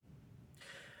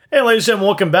Hey, ladies and gentlemen,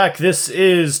 welcome back. This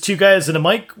is Two Guys and a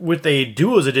Mic with a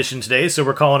duos edition today, so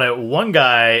we're calling it One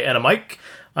Guy and a Mic.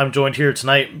 I'm joined here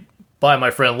tonight by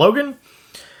my friend Logan,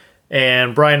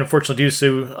 and Brian, unfortunately, due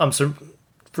to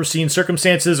unforeseen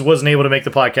circumstances, wasn't able to make the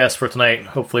podcast for tonight.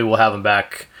 Hopefully, we'll have him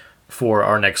back for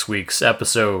our next week's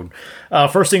episode.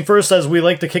 First thing first, as we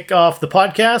like to kick off the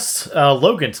podcast,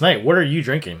 Logan, tonight, what are you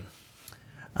drinking?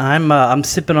 I'm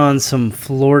sipping on some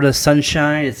Florida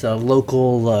Sunshine. It's a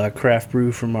local craft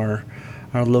brew from our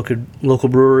local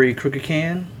brewery, Crooked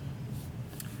Can.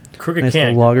 Crooked nice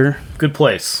Can, lager. Good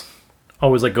place.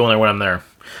 Always like going there when I'm there.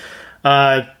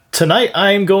 Tonight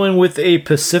I'm going with a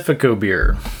Pacifico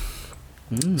beer.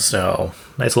 So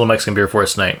nice little Mexican beer for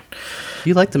us tonight.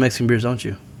 You like the Mexican beers, don't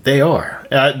you? They are.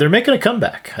 They're making a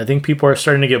comeback. I think people are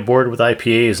starting to get bored with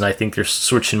IPAs, and I think they're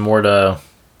switching more to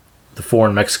the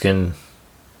foreign Mexican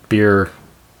beer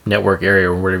network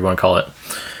area, or whatever you want to call it.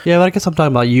 Yeah, but I guess I'm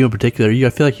talking about you in particular. I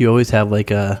feel like you always have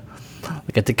like a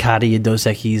Tecate, a Dos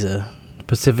Equis, a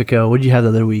Pacifico. What did you have the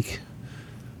other week?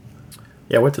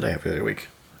 Yeah, what did I have the other week?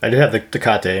 I did have the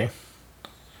Tecate.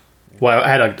 Well, I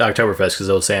had Oktoberfest because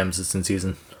Old Sam's is in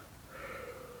season.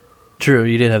 True,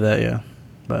 you did have that, yeah.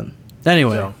 But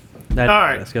anyway. So. All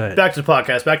right, let's go ahead. Back to the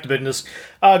podcast, back to business.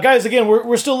 Guys, again,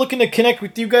 we're still looking to connect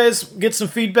with you guys, get some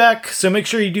feedback, so make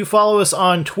sure you do follow us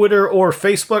on Twitter or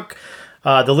Facebook.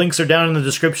 The links are down in the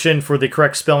description for the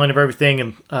correct spelling of everything,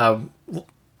 and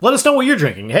let us know what you're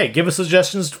drinking. Hey, give us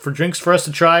suggestions for drinks for us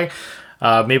to try.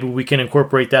 Maybe we can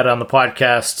incorporate that on the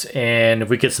podcast, and if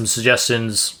we get some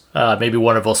suggestions, maybe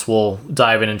one of us will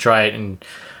dive in and try it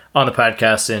on the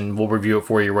podcast, and we'll review it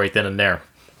for you right then and there.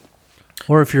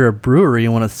 Or if you're a brewery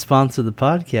and want to sponsor the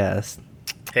podcast.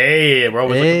 Hey, we're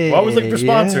always looking for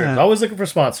sponsors. Yeah. Always looking for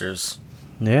sponsors.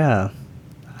 Yeah.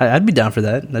 I'd be down for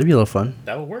that. That'd be a little fun.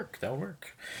 That would work.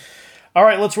 All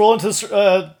right, let's roll into this,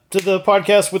 to the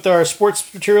podcast with our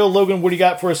sports material. Logan, what do you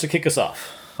got for us to kick us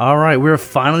off? All right, we're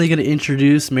finally going to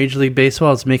introduce Major League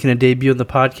Baseball. It's making a debut on the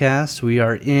podcast. We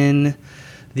are in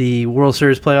the World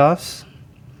Series playoffs.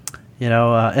 In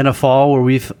a fall where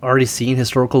we've already seen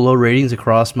historical low ratings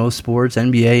across most sports,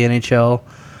 NBA, NHL.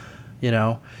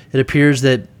 It appears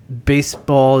that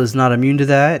baseball is not immune to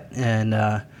that. And,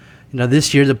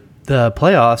 this year the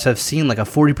playoffs have seen like a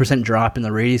 40% drop in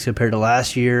the ratings compared to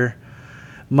last year.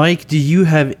 Mike, do you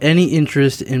have any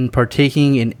interest in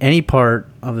partaking in any part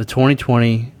of the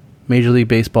 2020 Major League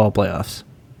Baseball playoffs?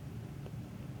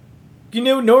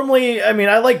 Normally,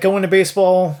 I like going to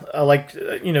baseball. I like,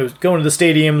 going to the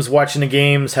stadiums, watching the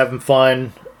games, having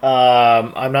fun.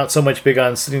 I'm not so much big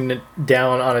on sitting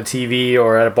down on a TV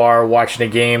or at a bar watching a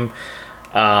game.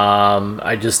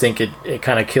 I just think it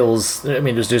kind of kills.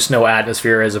 There's just no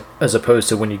atmosphere as opposed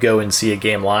to when you go and see a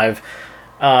game live.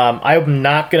 I'm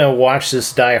not going to watch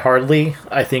this die hardly.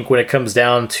 I think when it comes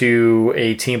down to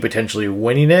a team potentially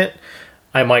winning it,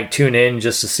 I might tune in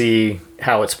just to see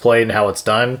how it's played and how it's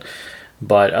done.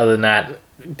 But other than that,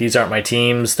 these aren't my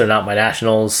teams. They're not my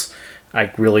nationals.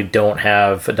 I really don't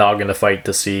have a dog in the fight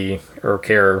to see or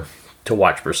care to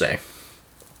watch, per se.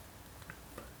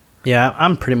 Yeah,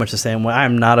 I'm pretty much the same way.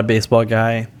 I'm not a baseball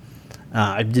guy.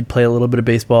 I did play a little bit of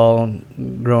baseball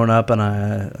growing up, and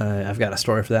I've got a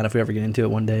story for that if we ever get into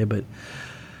it one day. But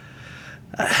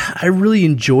I really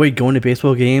enjoy going to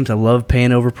baseball games. I love paying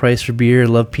overpriced for beer. I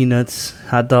love peanuts,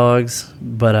 hot dogs.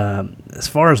 But as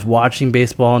far as watching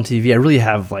baseball on TV, I really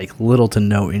have like little to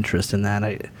no interest in that.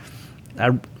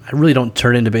 I really don't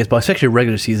turn into baseball, especially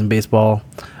regular season baseball.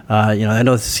 I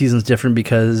know the season's different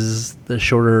because the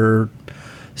shorter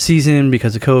season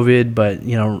because of COVID. But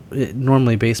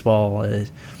normally baseball,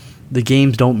 the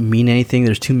games don't mean anything.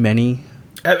 There's too many.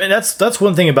 That's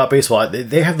one thing about baseball.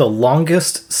 They have the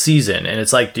longest season, and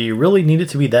it's like, do you really need it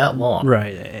to be that long?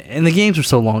 Right, and the games are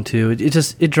so long too.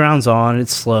 It drowns on.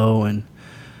 It's slow, and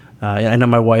I know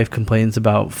my wife complains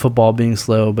about football being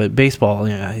slow, but baseball,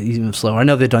 even slower. I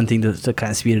know they've done things to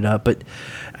kind of speed it up, but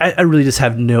I really just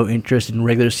have no interest in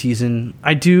regular season.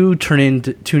 I do tune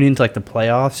into like the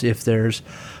playoffs if there's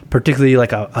particularly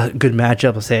like a good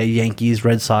matchup, let's say a Yankees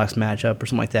Red Sox matchup or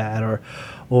something like that, or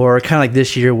kind of like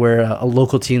this year where a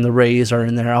local team, the Rays, are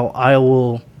in there. I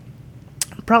will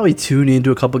probably tune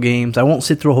into a couple games. I won't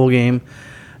sit through a whole game,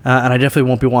 and I definitely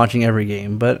won't be watching every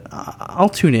game, but I'll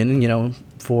tune in,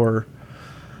 for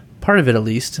part of it at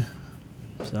least.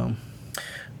 So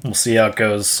we'll see how it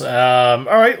goes. All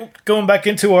right, going back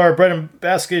into our bread and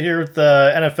basket here with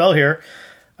the NFL here.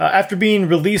 After being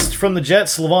released from the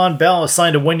Jets, Le'Veon Bell has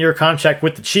signed a one-year contract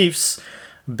with the Chiefs.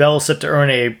 Bell is set to earn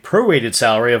a prorated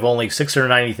salary of only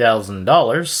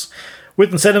 $690,000.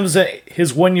 With incentives,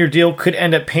 his one-year deal could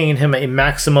end up paying him a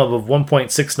maximum of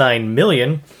 $1.69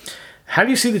 million. How do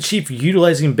you see the Chiefs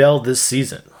utilizing Bell this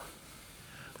season?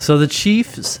 So the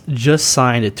Chiefs just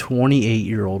signed a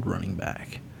 28-year-old running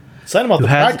back. Sign him off the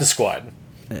practice squad.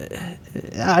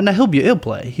 And he'll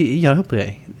play. He'll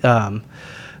play.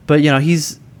 But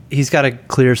he's got to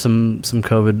clear some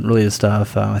COVID related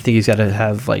stuff. I think he's got to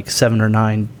have like 7 or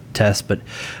 9 tests, but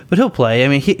he'll play. I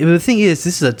mean, the thing is,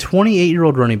 this is a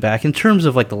 28-year-old running back. In terms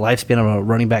of like the lifespan of a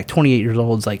running back, 28 years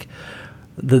old is like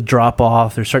the drop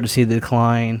off. They're starting to see the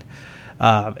decline.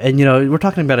 And we're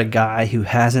talking about a guy who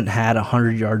hasn't had a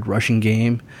 100-yard rushing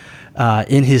game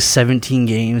in his 17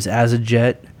 games as a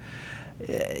Jet.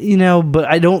 But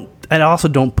I also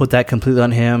don't put that completely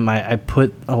on him. I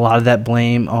put a lot of that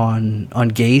blame on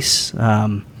Gase.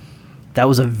 That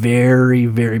was a very,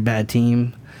 very bad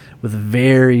team with a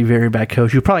very, very bad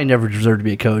coach who probably never deserved to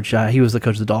be a coach. He was the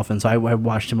coach of the Dolphins, so I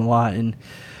watched him a lot. And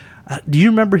do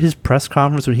you remember his press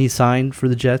conference when he signed for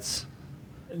the Jets?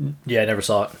 Yeah, I never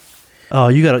saw it. Oh,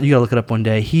 you gotta look it up one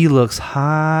day. He looks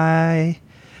high.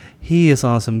 He is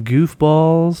on some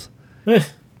goofballs.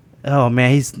 Oh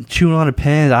man, he's chewing on a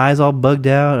pen. His eyes all bugged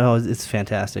out. Oh, it's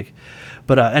fantastic.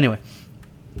 But anyway,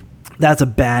 that's a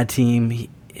bad team.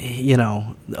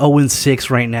 0-6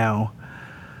 right now.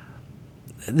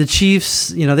 The Chiefs,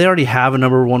 they already have a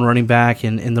number 1 running back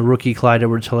in the rookie Clyde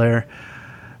Edwards-Helaire.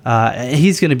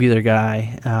 He's going to be their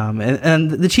guy.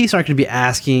 And the Chiefs aren't going to be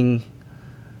asking,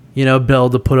 Bell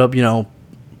to put up,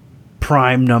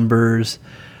 prime numbers.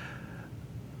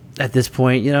 At this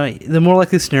point, the more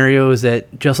likely scenario is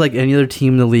that just like any other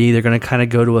team in the league, they're going to kind of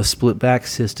go to a split back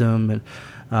system, and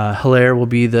Helaire will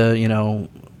be the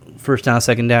first down,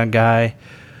 second down guy.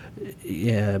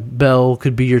 Yeah, Bell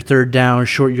could be your third down,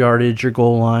 short yardage, your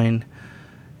goal line,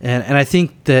 and I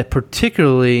think that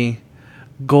particularly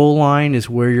goal line is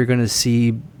where you're going to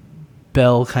see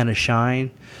Bell kind of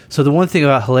shine. So the one thing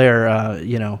about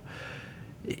Helaire,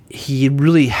 he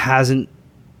really hasn't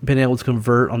been able to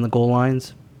convert on the goal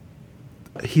lines.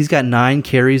 He's got 9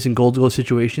 carries in goal-to-goal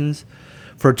situations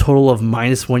for a total of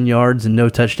 -1 yards and no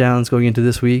touchdowns going into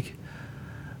this week.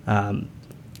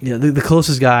 The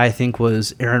closest guy I think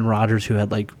was Aaron Rodgers, who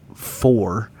had like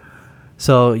 4.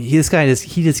 So this guy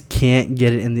just can't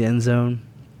get it in the end zone.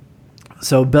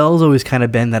 So Bell's always kind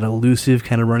of been that elusive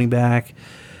kind of running back,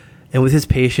 and with his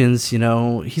patience, he's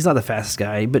not the fastest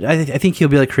guy, but I think he'll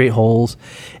be able to create holes,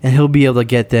 and he'll be able to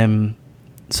get them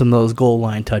some of those goal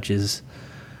line touches.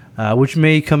 Which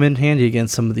may come in handy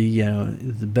against some of the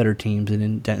the better teams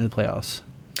in the playoffs.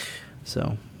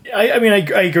 So, I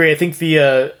agree. I think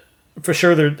for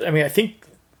sure I think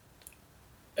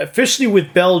officially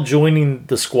with Bell joining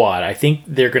the squad, I think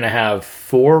they're going to have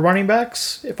 4 running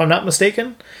backs, if I'm not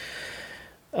mistaken.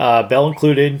 Bell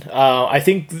included. I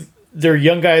think their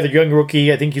young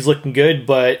rookie, I think he's looking good,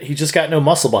 but he's just got no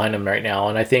muscle behind him right now.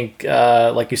 And I think,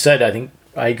 like you said,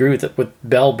 I agree with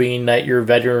Bell being that your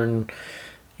veteran,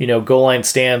 goal line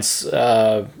stance,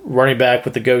 running back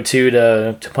with the go-to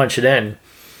to punch it in.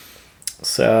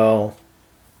 So,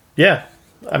 yeah.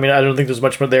 I don't think there's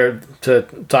much more there to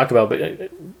talk about,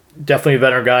 but definitely a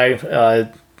veteran guy.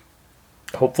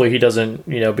 Hopefully he doesn't,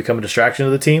 become a distraction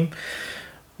to the team.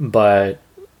 But,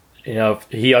 he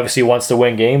obviously wants to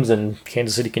win games, and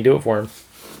Kansas City can do it for him.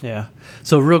 Yeah.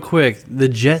 So, real quick, the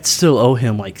Jets still owe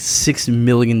him like $6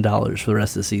 million for the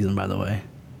rest of the season, by the way.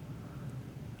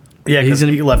 Yeah, because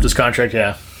he left his contract,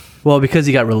 yeah. Well, because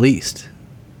he got released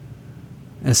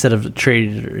instead of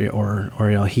traded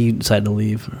or he decided to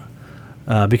leave.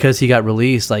 Because he got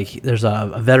released, like there's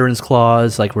a veterans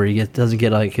clause, like where he doesn't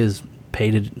get like his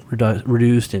pay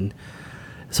reduced, and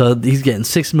so he's getting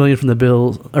 $6 million from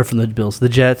the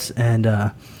Jets, and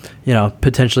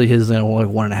potentially his like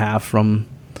 1.5 from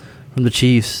the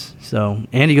Chiefs. So,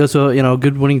 and he goes to a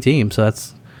good winning team, so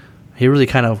he really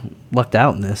kind of lucked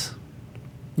out in this.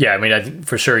 Yeah, I think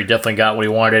for sure he definitely got what he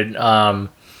wanted. The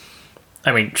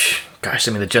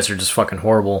Jets are just fucking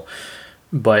horrible.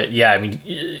 But yeah,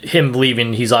 him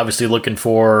leaving, he's obviously looking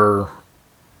for,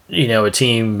 a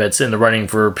team that's in the running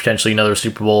for potentially another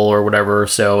Super Bowl or whatever.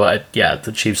 So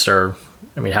the Chiefs are.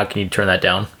 How can you turn that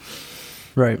down?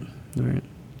 Right.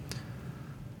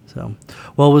 So,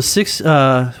 well, with 6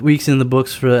 weeks in the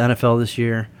books for the NFL this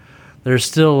year, there's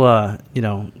still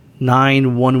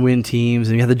 9 one-win teams,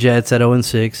 and you have the Jets at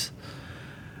 0-6.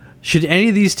 Should any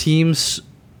of these teams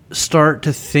start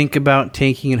to think about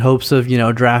tanking in hopes of,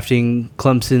 drafting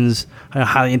Clemson's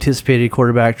highly anticipated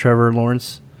quarterback, Trevor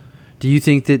Lawrence? Do you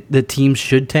think that the teams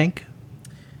should tank?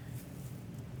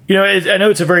 I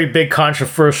know it's a very big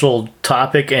controversial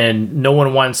topic, and no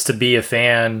one wants to be a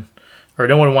fan, or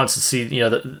no one wants to see,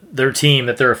 their team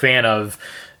that they're a fan of,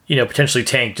 potentially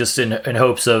tank just in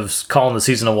hopes of calling the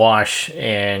season a wash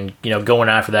and, going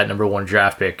after that number one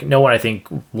draft pick. No one, I think,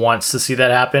 wants to see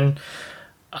that happen.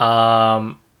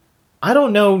 I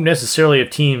don't know necessarily if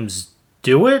teams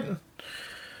do it,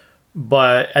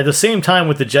 but at the same time,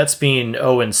 with the Jets being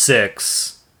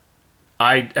 0-6,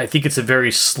 I think it's a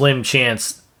very slim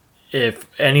chance if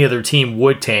any other team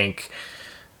would tank.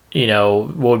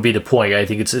 What would be the point? I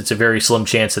think it's a very slim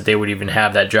chance that they would even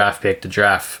have that draft pick to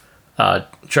draft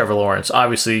Trevor Lawrence.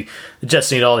 Obviously, the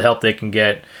Jets need all the help they can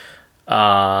get. They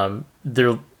have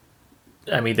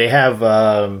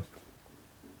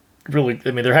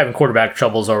they're having quarterback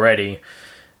troubles already,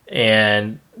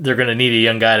 and they're going to need a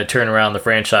young guy to turn around the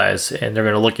franchise, and they're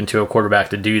going to look into a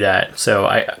quarterback to do that. So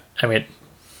I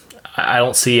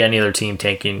don't see any other team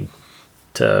tanking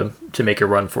to make a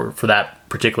run for that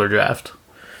particular draft.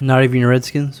 Not even your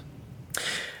Redskins?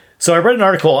 So I read an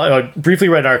article, I briefly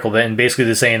read an article, and basically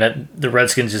they're saying that the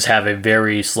Redskins just have a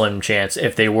very slim chance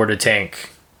if they were to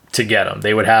tank to get them.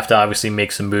 They would have to obviously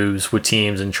make some moves with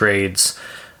teams and trades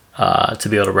to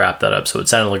be able to wrap that up. So it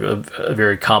sounded like a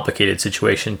very complicated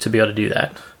situation to be able to do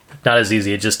that. Not as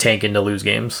easy as just tanking to lose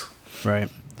games. Right.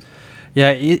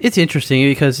 Yeah, it's interesting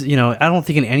because, I don't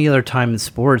think in any other time in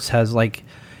sports has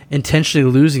intentionally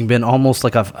losing been almost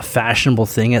like a fashionable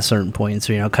thing at certain points,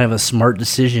 or, kind of a smart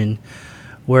decision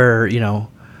where,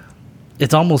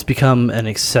 it's almost become an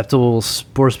acceptable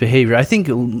sports behavior. I think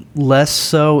less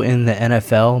so in the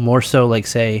NFL, more so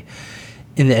say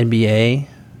in the NBA.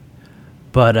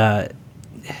 But, I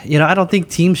don't think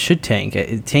teams should tank.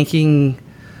 Tanking,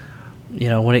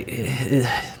 when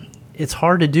it's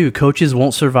hard to do. Coaches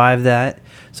won't survive that.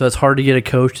 So it's hard to get a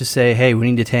coach to say, hey,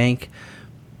 we need to tank.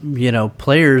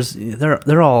 Players,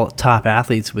 they're all top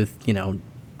athletes with,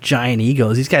 giant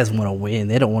egos. These guys want to win.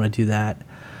 They don't want to do that.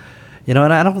 And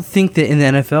I don't think that in the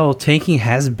NFL, tanking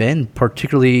has been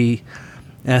particularly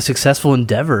a successful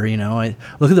endeavor.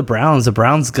 Look at the Browns. The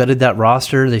Browns gutted that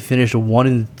roster. They finished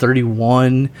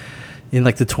 1-31 in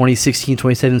the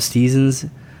 2016-2017 seasons,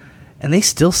 and they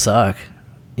still suck.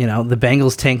 The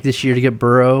Bengals tanked this year to get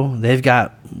Burrow. They've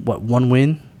got one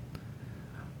win.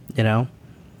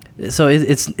 So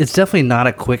it's definitely not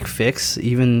a quick fix,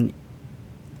 even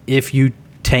if you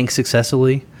tank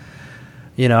successfully.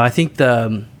 I think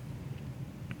the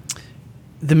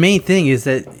main thing is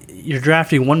that you're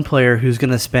drafting one player who's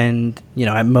going to spend,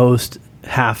 at most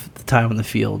half the time on the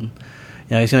field.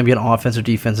 He's going to be an offensive,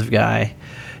 defensive guy.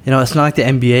 It's not like the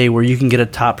NBA where you can get a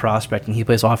top prospect and he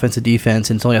plays offensive defense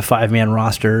and it's only a 5-man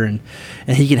roster and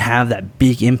he can have that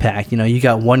big impact. You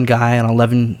got one guy on an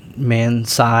 11-man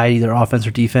side, either offense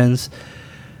or defense.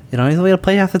 He's only going to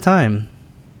play half the time.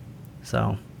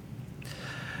 So,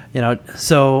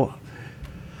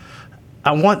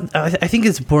 I think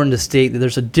it's important to state that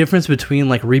there's a difference between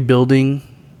rebuilding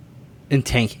and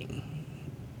tanking.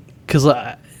 Because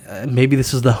maybe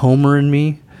this is the homer in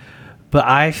me, but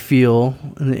I feel,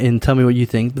 and tell me what you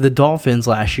think, the Dolphins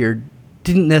last year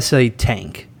didn't necessarily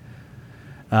tank.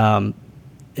 And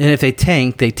if they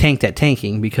tanked at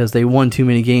tanking because they won too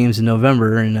many games in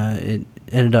November and it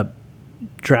ended up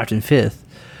drafting 5th.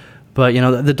 But,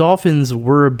 the Dolphins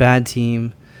were a bad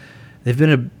team. They've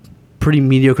been a pretty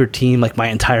mediocre team my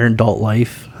entire adult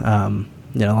life. The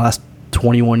last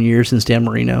 21 years since Dan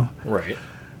Marino. Right.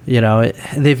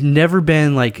 They've never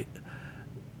been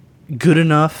good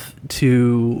enough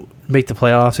to make the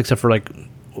playoffs except for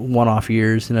one-off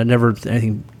years, never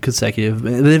anything consecutive.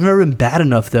 They've never been bad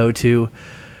enough though to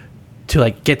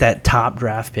get that top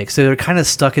draft pick. So they're kind of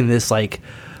stuck in this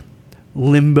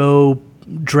limbo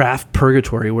draft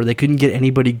purgatory where they couldn't get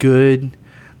anybody good.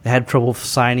 They had trouble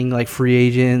signing free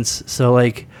agents. So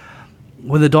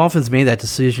when the Dolphins made that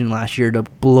decision last year to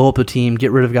blow up the team,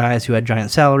 get rid of guys who had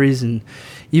giant salaries and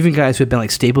even guys who had been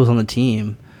staples on the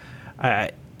team,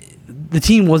 the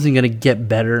team wasn't going to get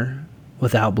better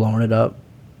without blowing it up.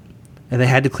 And they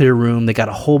had to clear room. They got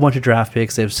a whole bunch of draft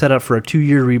picks. They've set up for a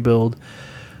 2-year rebuild.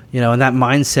 And that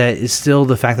mindset is still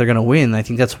the fact they're going to win. I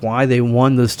think that's why they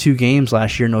won those 2 games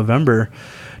last year in November,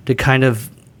 to kind of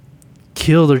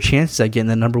kill their chances at getting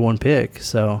the number 1 pick.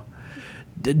 So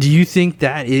do you think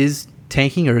that is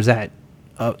tanking, or is that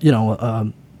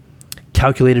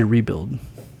calculated rebuild?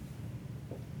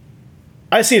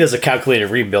 I see it as a calculated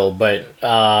rebuild, but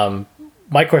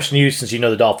my question to you, since you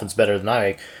know the Dolphins better than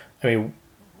I mean,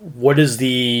 what is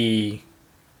the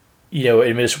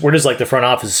where does the front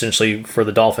office essentially for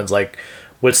the Dolphins,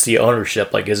 what's the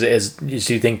ownership? Do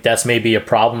you think that's maybe a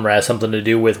problem or has something to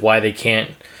do with why they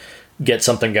can't get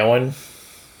something going?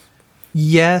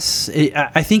 Yes,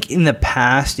 I think in the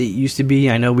past it used to be.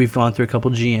 I know we've gone through a couple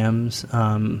GMs.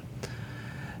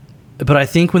 But I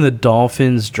think when the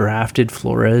Dolphins drafted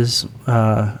Flores,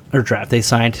 they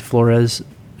signed Flores,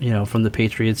 from the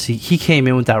Patriots, he came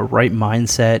in with that right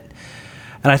mindset.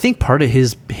 And I think part of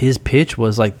his pitch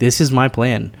was like, this is my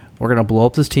plan. We're going to blow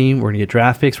up this team. We're going to get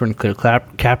draft picks. We're going to clear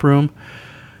cap room.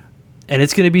 And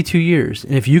it's going to be 2 years.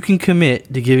 And if you can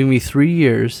commit to giving me 3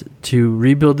 years to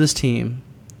rebuild this team,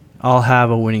 I'll have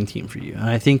a winning team for you. And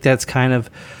I think that's kind of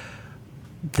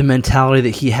the mentality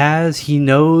that he has. He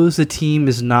knows the team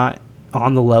is not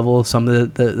on the level of some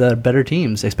of the better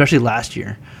teams, especially last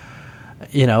year.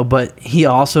 But he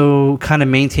also kind of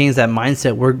maintains that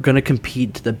mindset. We're going to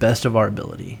compete to the best of our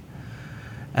ability.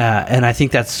 And I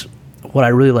think that's what I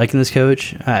really like in this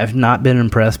coach. I've not been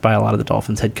impressed by a lot of the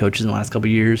Dolphins head coaches in the last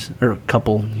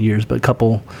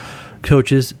couple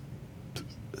coaches.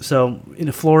 So,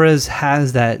 Flores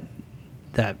has that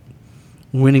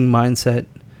winning mindset,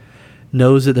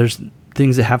 knows that there's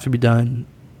things that have to be done.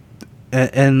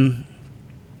 And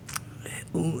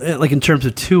like in terms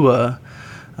of Tua,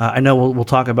 I know we'll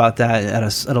talk about that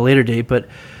at a later date, but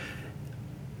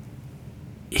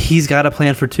he's got a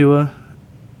plan for Tua,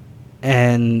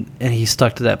 and he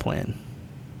stuck to that plan,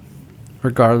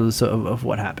 regardless of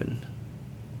what happened.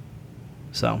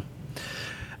 So,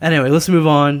 anyway, let's move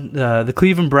on. The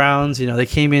Cleveland Browns, they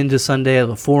came into Sunday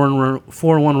with a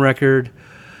 4-1 record,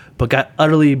 but got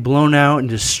utterly blown out and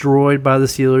destroyed by the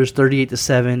Steelers,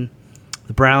 38-7.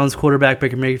 The Browns quarterback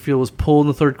Baker Mayfield was pulled in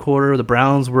the third quarter. The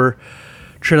Browns were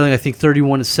trailing, I think,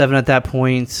 31-7 at that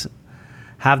point.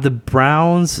 Have the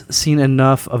Browns seen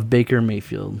enough of Baker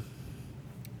Mayfield?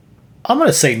 I'm going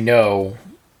to say no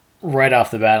right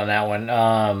off the bat on that one.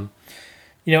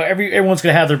 Everyone's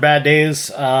going to have their bad days.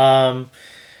 And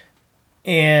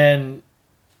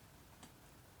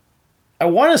I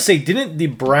want to say, didn't the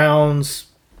Browns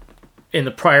in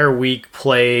the prior week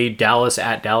play Dallas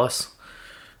at Dallas?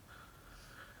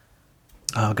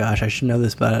 Oh gosh, I should know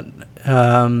this, but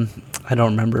I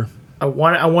don't remember. I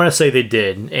want to say they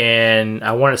did, and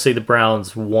I want to say the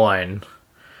Browns won.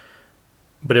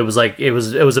 But it was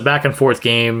a back and forth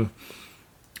game.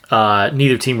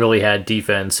 Neither team really had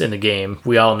defense in the game.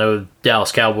 We all know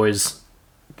Dallas Cowboys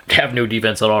have no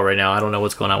defense at all right now. I don't know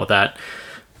what's going on with that.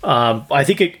 I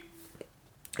think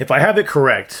if I have it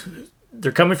correct,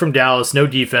 they're coming from Dallas, no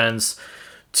defense,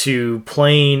 to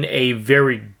playing a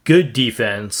very good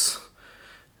defense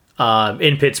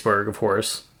in Pittsburgh, of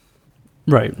course.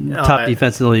 Right. Top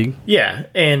defense in the league. Yeah,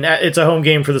 and it's a home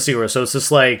game for the Steelers, so it's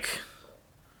just like,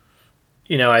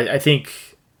 I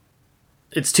think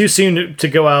it's too soon to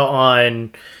go out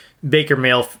on Baker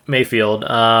Mayfield.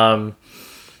 I'm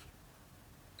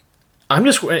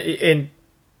just, and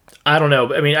I don't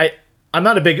know. I mean, I'm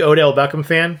not a big Odell Beckham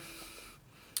fan,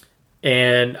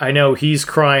 and I know he's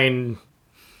crying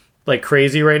like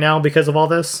crazy right now because of all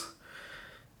this.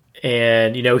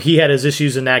 And, he had his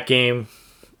issues in that game.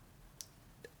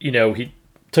 He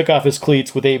took off his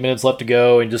cleats with 8 minutes left to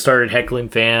go and just started heckling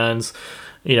fans,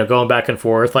 going back and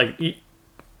forth, like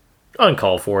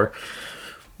uncalled for.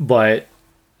 But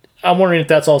I'm wondering if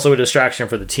that's also a distraction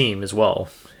for the team as well.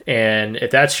 And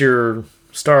if that's your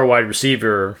star wide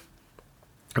receiver,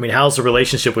 I mean, how's the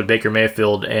relationship with Baker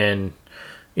Mayfield and,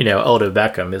 Odell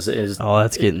Beckham? Is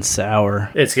that's getting sour.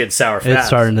 It's getting sour fast. It's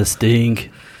starting to stink.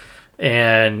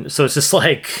 And so it's just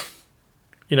like,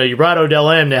 you brought Odell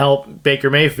in to help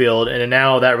Baker Mayfield, and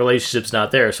now that relationship's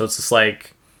not there. So it's just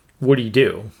like, what do you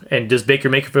do? And does Baker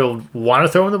Mayfield want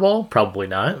to throw him the ball? Probably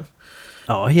not.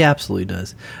 Oh, he absolutely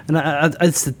does. And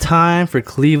it's the time for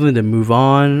Cleveland to move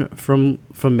on from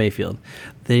Mayfield.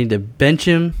 They need to bench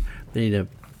him. They need to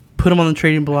put him on the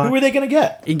trading block. Who are they going to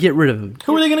get? And get rid of him.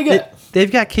 Who are they going to get?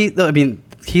 They've got Case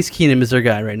Keenum is their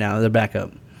guy right now, their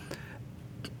backup.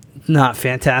 Not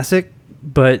fantastic,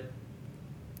 but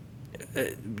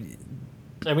I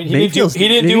mean, he didn't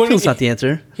do anything. Not the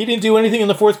answer. He didn't do anything in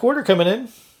the fourth quarter coming in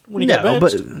when he got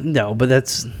benched. But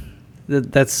that's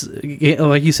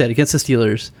like you said, against the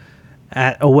Steelers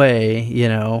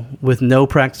away, with no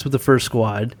practice with the first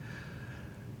squad.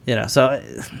 So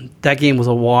that game was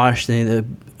a wash.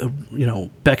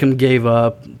 Beckham gave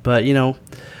up, but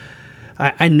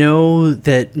I know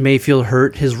that Mayfield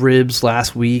hurt his ribs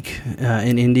last week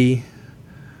in Indy.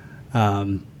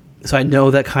 So I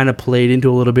know that kind of played into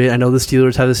a little bit. I know the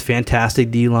Steelers have this fantastic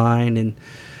D-line, and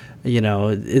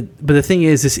but the thing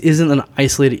is, this isn't an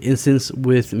isolated instance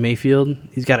with Mayfield.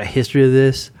 He's got a history of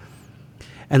this.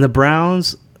 And the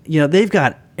Browns, they've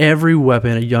got every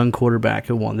weapon a young quarterback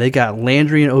could want. They got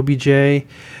Landry and OBJ.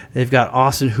 They've got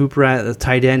Austin Hooper at the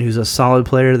tight end, who's a solid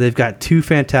player. They've got two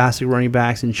fantastic running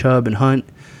backs in Chubb and Hunt.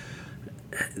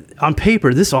 On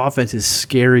paper, this offense is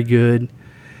scary good.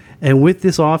 And with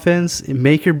this offense,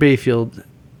 Baker Mayfield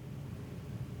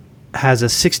has a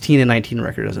 16-19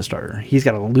 record as a starter. He's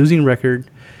got a losing record.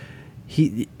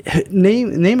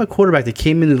 Name a quarterback that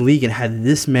came into the league and had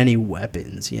this many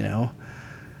weapons, for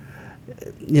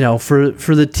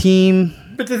the team.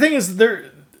 But the thing is,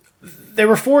 they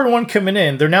were 4-1 coming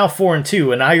in. They're now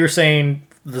 4-2, and now you're saying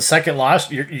the second loss.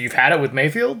 You've had it with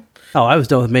Mayfield. Oh, I was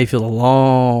done with Mayfield a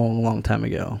long, long time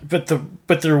ago.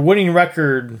 But their winning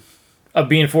record of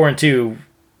being 4-2,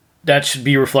 that should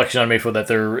be a reflection on Mayfield that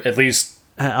they're at least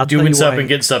doing stuff and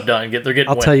getting stuff done. They're getting.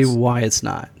 I'll wins. Tell you why it's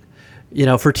not.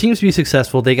 For teams to be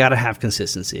successful, they got to have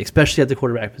consistency, especially at the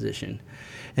quarterback position.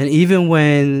 And even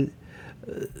when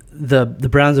the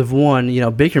Browns have won,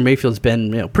 Baker Mayfield's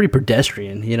been pretty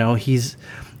pedestrian. He's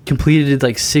completed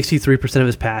like 63% of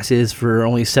his passes for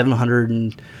only 700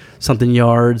 and something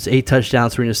yards, 8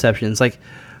 touchdowns, 3 interceptions. Like,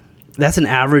 that's an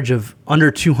average of under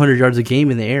 200 yards a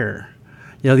game in the air.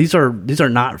 These are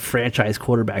not franchise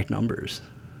quarterback numbers.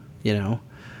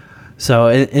 So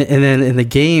and then in the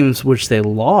games which they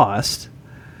lost,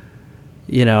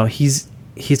 he's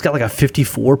got like a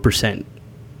 54%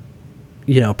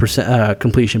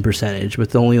 completion percentage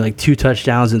with only like 2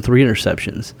 touchdowns and 3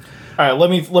 interceptions. All right, let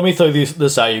me throw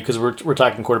this at you because we're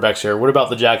talking quarterbacks here. What about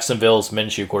the Jacksonville's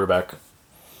Minshew quarterback?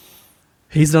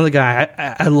 He's another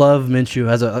guy. I love Minshew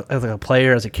as a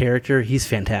player, as a character. He's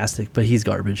fantastic, but he's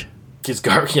garbage. He's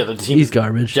garbage. Yeah, he's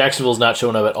garbage. Jacksonville's not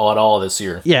showing up at all this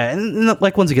year. Yeah, and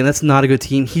like once again, that's not a good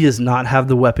team. He does not have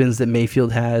the weapons that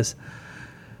Mayfield has.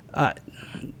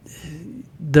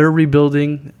 They're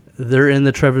rebuilding. They're in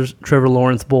the Trevor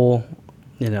Lawrence Bowl.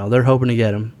 They're hoping to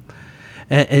get him.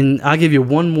 And I'll give you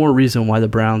one more reason why the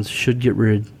Browns should get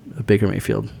rid of Baker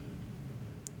Mayfield.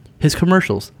 His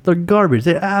commercials. They're garbage.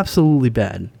 They're absolutely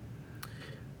bad.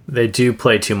 They do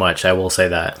play too much, I will say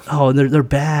that. Oh, and they're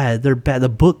bad. They're bad. The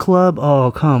book club,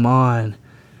 oh, come on.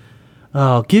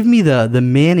 Oh, give me the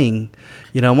Manning.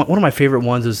 One of my favorite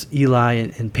ones is Eli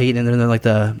and Peyton, and they're like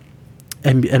the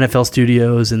NFL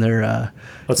studios, and they're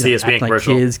what's the ESPN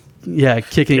commercial? Kids,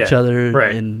 kicking each other,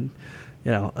 right. And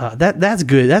that's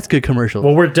good. That's good commercial.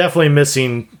 Well, we're definitely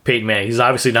missing Peyton Manning. He's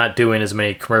obviously not doing as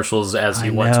many commercials as he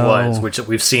once was, which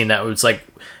we've seen that. It's like,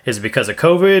 is it because of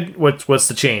COVID? What's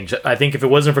the change? I think if it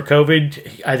wasn't for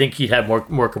COVID, I think he'd have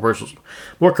more commercials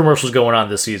going on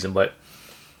this season. But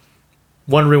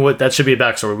wondering what that should be a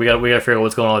backstory. We got to figure out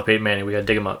what's going on with Peyton Manning. We got to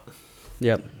dig him up.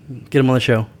 Yep, get him on the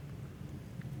show.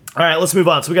 All right, let's move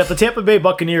on. So we got the Tampa Bay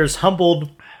Buccaneers humbled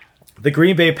the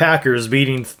Green Bay Packers,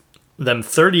 beating them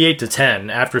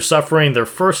 38-10 after suffering their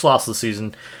first loss of the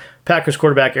season. Packers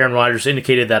quarterback Aaron Rodgers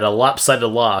indicated that a lopsided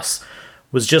loss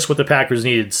was just what the Packers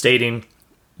needed, stating,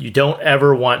 "You don't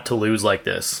ever want to lose like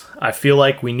this. I feel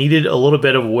like we needed a little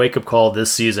bit of a wake-up call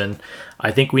this season. I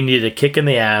think we needed a kick in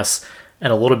the ass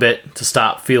and a little bit to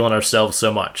stop feeling ourselves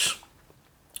so much."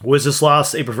 Was this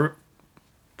loss a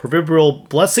proverbial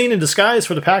blessing in disguise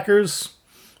for the Packers?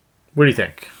 What do you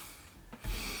think?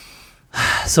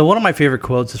 So one of my favorite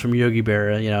quotes is from Yogi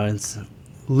Berra. It's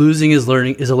losing is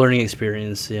a learning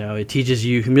experience. It teaches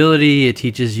you humility. It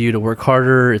teaches you to work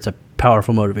harder. It's a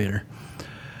powerful motivator.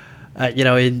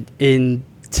 In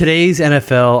today's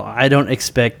NFL, I don't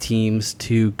expect teams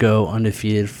to go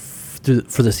undefeated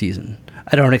for the season.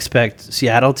 I don't expect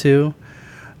Seattle to.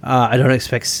 I don't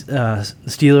expect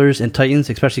Steelers and Titans,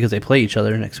 especially because they play each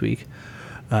other next week.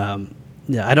 I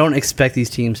don't expect these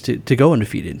teams to go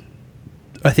undefeated.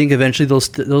 I think eventually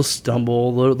they'll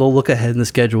stumble. They'll look ahead in the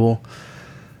schedule.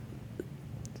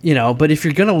 But if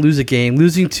you're gonna lose a game,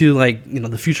 losing to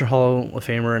the future Hall of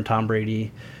Famer and Tom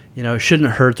Brady, shouldn't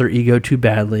hurt their ego too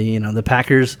badly. The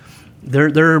Packers,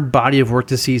 their body of work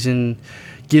this season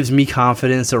gives me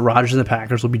confidence that Rodgers and the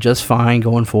Packers will be just fine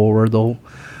going forward.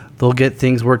 They'll get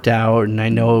things worked out, and I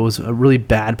know it was a really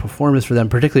bad performance for them,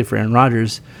 particularly for Aaron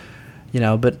Rodgers.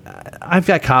 But I've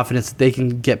got confidence that they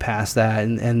can get past that,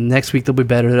 and next week they'll be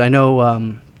better. I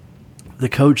know the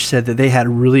coach said that they had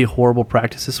really horrible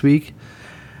practice this week.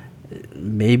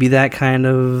 Maybe that kind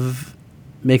of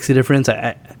makes a difference.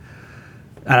 I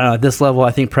don't know. At this level,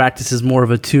 I think practice is more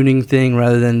of a tuning thing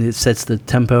rather than it sets the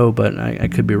tempo, but I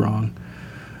could be wrong.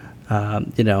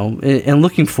 And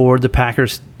looking forward, the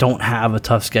Packers don't have a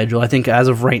tough schedule. I think as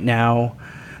of right now,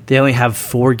 they only have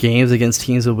 4 games against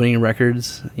teams with winning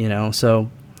records, so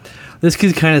this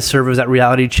could kind of serve as that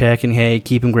reality check and, hey,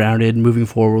 keep them grounded. Moving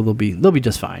forward, they'll be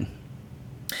just fine.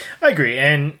 I agree,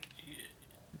 and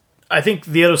I think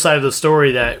the other side of the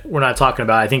story that we're not talking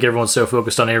about, I think everyone's so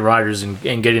focused on Aaron Rodgers and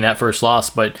getting that first loss,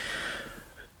 but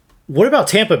what about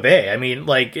Tampa Bay? I mean,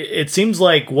 it seems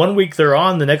like one week they're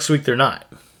on, the next week they're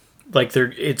not.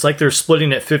 it's like they're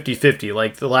splitting it 50-50.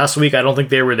 Like the last week, I don't think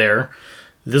they were there.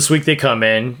 This week they come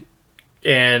in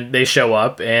and they show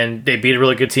up and they beat a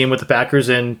really good team with the Packers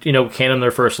and, hand them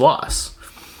their first loss.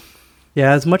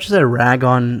 Yeah, as much as I rag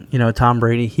on, Tom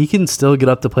Brady, he can still get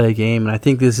up to play a game, and I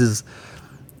think this is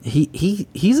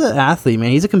he's an athlete,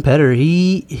 man. He's a competitor.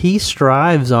 He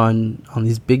strives on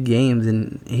these big games,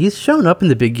 and he's shown up in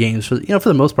the big games for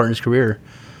the most part in his career.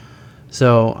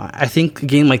 So I think a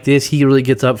game like this, he really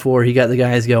gets up for. He got the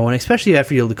guys going, especially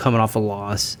after you're coming off a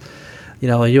loss.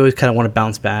 You always kind of want to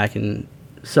bounce back, and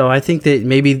so I think that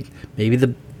maybe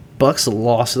the Bucks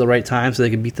lost at the right time so they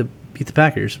could beat the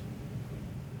Packers.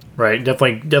 Right,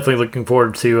 definitely looking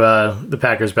forward to the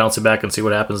Packers bouncing back and see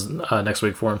what happens next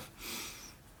week for them.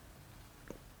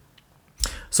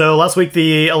 So last week,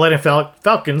 the Atlanta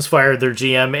Falcons fired their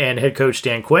GM and head coach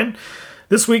Dan Quinn.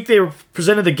 This week, they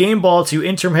presented the game ball to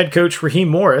interim head coach Raheem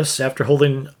Morris after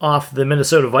holding off the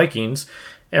Minnesota Vikings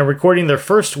and recording their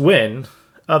first win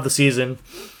of the season.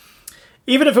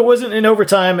 Even if it wasn't in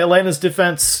overtime, Atlanta's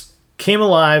defense came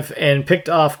alive and picked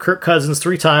off Kirk Cousins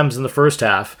 3 times in the first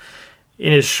half.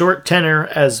 In his short tenure,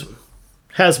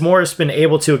 has Morris been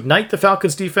able to ignite the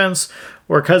Falcons' defense,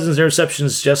 or Cousins'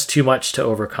 interceptions just too much to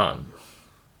overcome?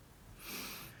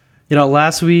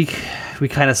 Last week we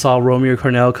kind of saw Romeo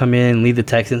Cornell come in and lead the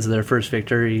Texans to their first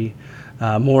victory.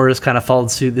 Morris kind of followed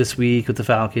suit this week with the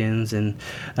Falcons. And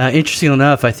interesting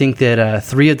enough, I think that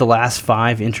 3 of the last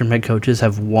 5 interim head coaches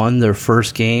have won their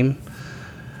first game.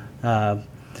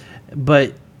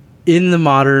 But in the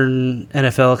modern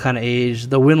NFL kind of age,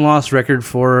 the win-loss record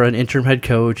for an interim head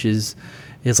coach is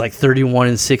like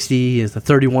 31-60, is the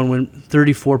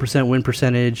 34% win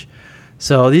percentage.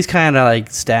 So these kind of like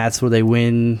stats where they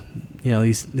win,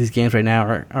 these games right now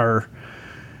are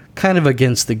kind of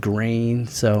against the grain.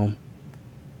 So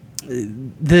for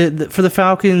the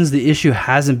Falcons, the issue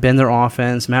hasn't been their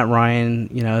offense. Matt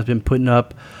Ryan, has been putting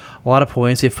up a lot of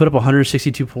points. They've put up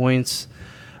 162 points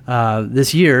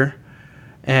this year.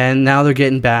 And now they're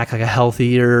getting back like a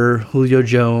healthier Julio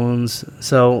Jones.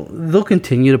 So they'll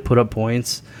continue to put up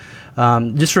points.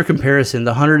 Just for comparison,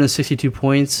 the 162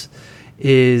 points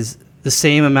is the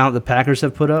same amount the Packers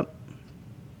have put up,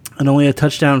 and only a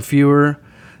touchdown fewer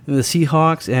than the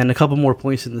Seahawks and a couple more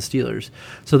points than the Steelers.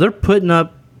 So they're putting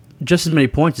up just as many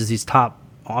points as these top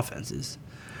offenses.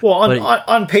 Well,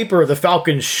 on paper, the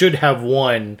Falcons should have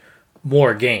won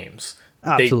more games.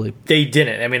 Absolutely. They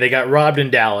didn't. I mean, they got robbed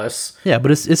in Dallas. Yeah, but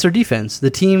it's their defense. The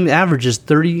team averages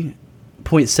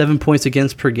 30.7 points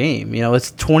against per game.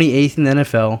 It's 28th in the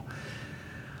NFL.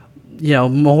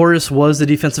 Morris was the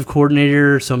defensive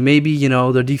coordinator, so maybe,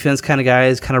 the defense kind of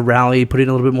guys kind of rallied, put in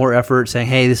a little bit more effort, saying,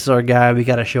 hey, this is our guy, we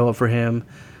got to show up for him.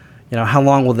 How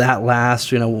long will that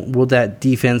last? Will that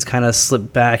defense kind of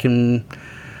slip back and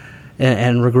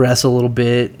regress a little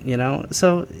bit,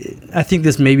 So I think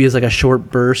this maybe is like a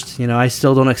short burst. I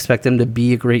still don't expect them to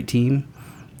be a great team.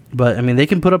 But, I mean, they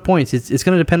can put up points. It's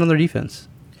going to depend on their defense.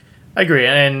 I agree.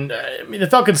 And, the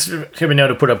Falcons have been known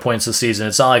to put up points this season.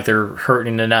 It's not like they're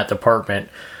hurting in that department.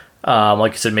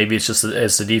 Like you said, maybe it's just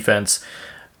it's the defense.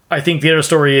 I think the other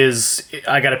story is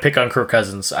I got to pick on Kirk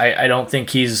Cousins. I don't think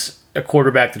he's a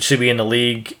quarterback that should be in the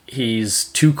league. He's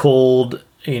too cold,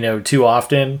 too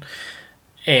often.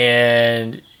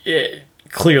 And it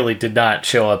clearly did not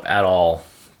show up at all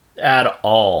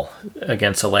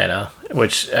against Atlanta,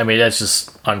 which, I mean, that's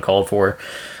just uncalled for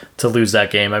to lose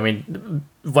that game. I mean,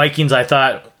 Vikings, I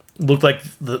thought, looked like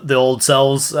the old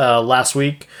selves last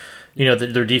week.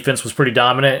 Their defense was pretty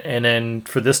dominant, and then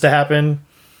for this to happen,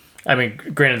 I mean,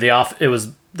 granted, the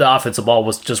offensive ball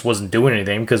wasn't doing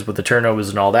anything because with the turnovers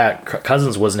and all that,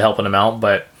 Cousins wasn't helping them out,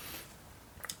 but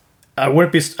I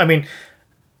wouldn't be, I mean,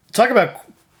 talk about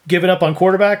giving up on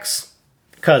quarterbacks,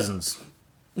 Cousins,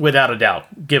 without a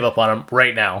doubt, give up on him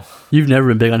right now. You've never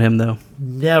been big on him, though.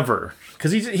 Never,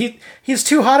 because he's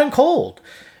too hot and cold.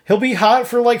 He'll be hot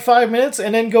for like 5 minutes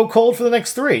and then go cold for the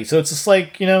next 3. So it's just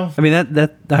like, I mean,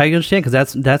 that I understand,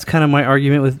 because that's kind of my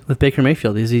argument with Baker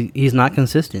Mayfield. Is he's not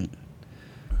consistent.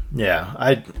 Yeah,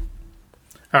 all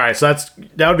right. So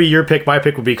that would be your pick. My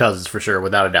pick would be Cousins for sure,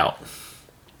 without a doubt,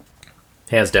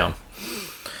 hands down.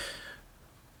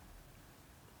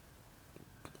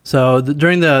 So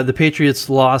during the Patriots'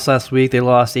 loss last week, they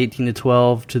lost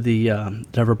 18-12 to the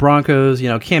Denver Broncos.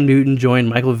 Cam Newton joined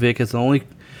Michael Vick as the only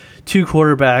 2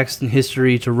 quarterbacks in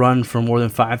history to run for more than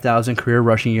 5,000 career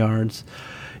rushing yards.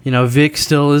 Vick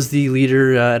still is the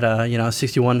leader at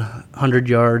 6,100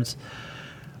 yards.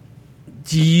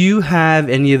 Do you have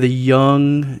any of the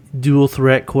young dual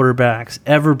threat quarterbacks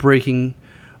ever breaking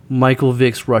Michael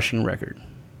Vick's rushing record?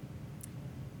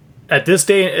 at this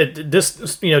day and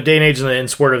age in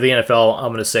sport of the NFL, I'm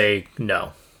going to say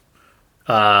no.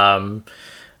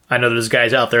 I know there's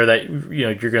guys out there that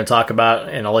you're going to talk about,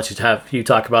 and I'll let you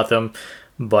talk about them.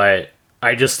 But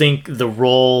I just think the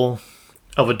role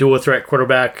of a dual threat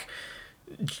quarterback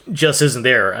just isn't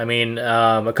there. I mean,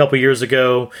 a couple years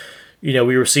ago,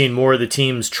 we were seeing more of the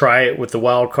teams try it with the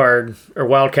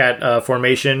wildcat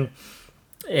formation,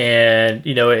 and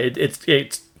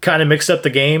it's kind of mixed up the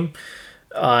game.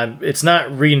 It's not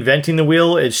reinventing the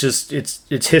wheel. It's just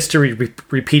it's history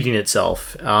repeating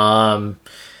itself.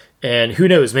 And who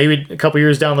knows? Maybe a couple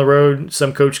years down the road,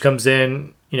 some coach comes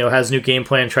in, has a new game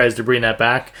plan, tries to bring that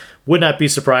back. Would not be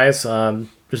surprised.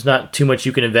 There's not too much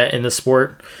you can invent in the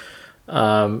sport.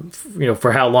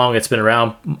 For how long it's been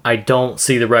around, I don't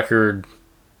see the record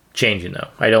changing though.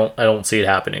 I don't see it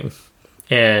happening.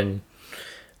 And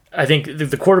I think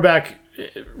the quarterback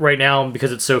right now,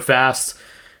 because it's so fast,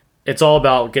 it's all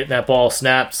about getting that ball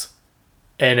snapped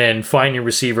and then finding your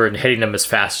receiver and hitting them as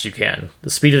fast as you can. The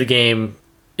speed of the game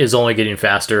is only getting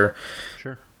faster.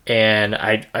 Sure. And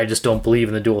I just don't believe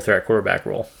in the dual threat quarterback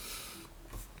role.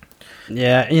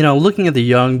 Yeah, looking at the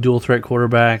young dual threat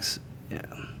quarterbacks,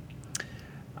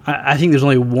 I think there's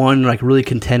only one really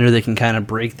contender that can kind of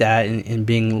break that in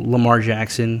being Lamar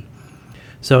Jackson.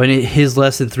 So in his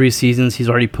less than 3 seasons, he's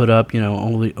already put up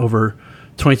only over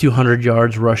 2,200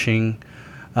 yards rushing.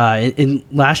 In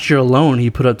last year alone, he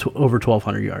put up over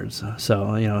 1,200 yards.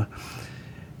 So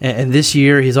and this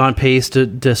year he's on pace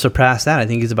to surpass that. I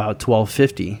think he's about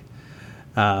 1,250.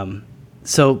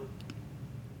 So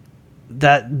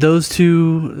that those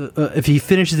two, if he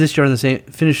finishes this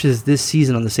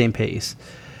season on the same pace,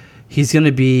 he's going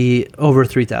to be over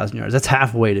 3,000 yards. That's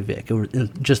halfway to Vic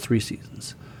in just 3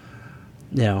 seasons.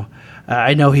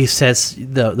 I know he sets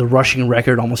the rushing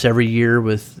record almost every year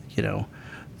with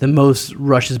the most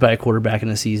rushes by a quarterback in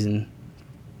a season,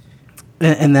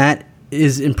 and that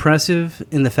is impressive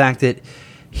in the fact that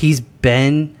he's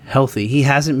been healthy. He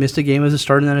hasn't missed a game as a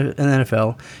starter in the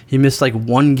NFL. He missed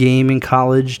 1 game in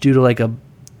college due to a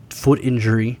foot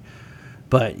injury,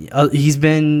 but he's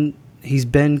been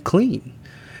clean.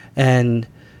 And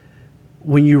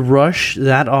when you rush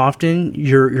that often,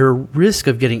 your risk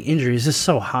of getting injury is just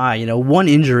so high. One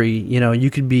injury, you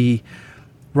could be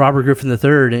Robert Griffin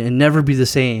III and never be the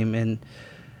same. And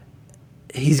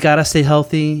he's got to stay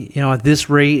healthy. At this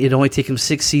rate, it only take him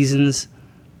 6 seasons.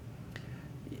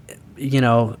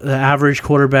 The average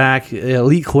quarterback,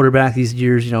 elite quarterback these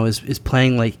years, is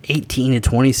playing 18 to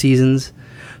 20 seasons.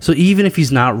 So even if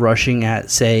he's not rushing at,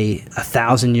 say,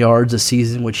 1,000 yards a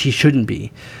season, which he shouldn't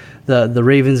be, the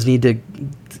Ravens need to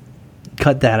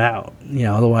cut that out.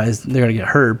 Otherwise they're going to get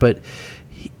hurt. But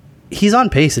he's on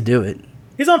pace to do it.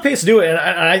 He's on pace to do it, and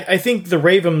I think the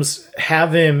Ravens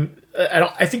have him.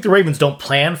 I think the Ravens don't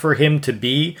plan for him to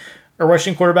be a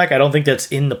rushing quarterback. I don't think that's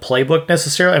in the playbook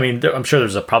necessarily. I mean, I'm sure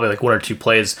there's probably 1 or 2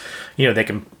 plays they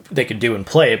can do and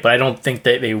play it, but I don't think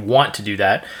that they want to do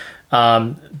that.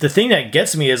 The thing that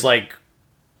gets me is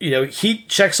he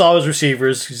checks all his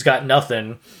receivers. He's got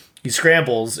nothing. He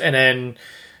scrambles, and then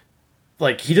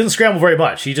he doesn't scramble very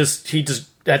much. He just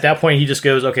at that point he just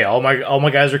goes, okay, all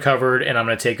my guys are covered, and I'm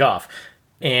going to take off.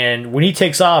 And when he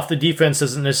takes off, the defense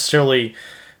doesn't necessarily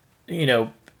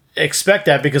expect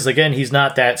that, because again, he's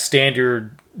not that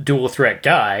standard dual threat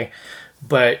guy.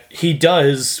 But he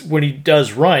does, when he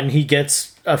does run, he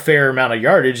gets a fair amount of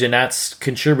yardage, and that's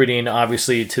contributing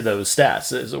obviously to those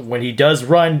stats. When he does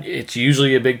run, it's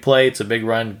usually a big play, it's a big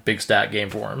run, big stat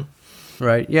game for him.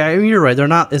 Right. Yeah, I mean, you're right.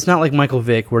 It's not like Michael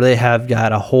Vick, where they have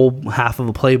got a whole half of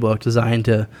a playbook designed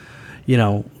to,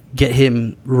 get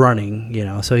him running.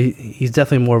 So he's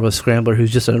definitely more of a scrambler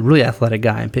who's just a really athletic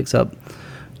guy and picks up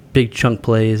big chunk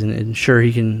plays, and sure,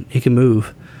 he can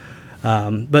move.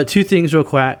 But 2 things real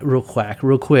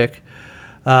quick.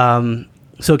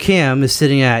 So Cam is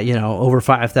sitting at over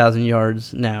 5,000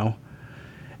 yards now,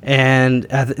 and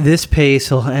at this pace,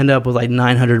 he'll end up with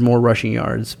 900 more rushing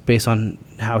yards based on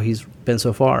how he's been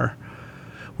so far.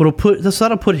 That'll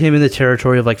put him in the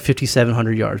territory of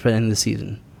 5,700 yards by the end of the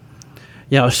season.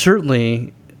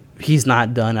 Certainly he's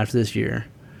not done after this year.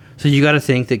 So you got to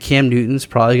think that Cam Newton's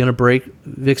probably going to break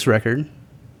Vic's record.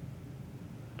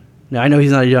 Now I know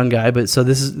he's not a young guy, but so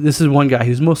this is one guy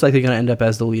who's most likely going to end up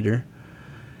as the leader.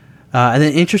 And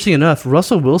then, interesting enough,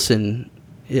 Russell Wilson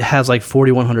has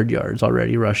 4,100 yards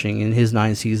already rushing in his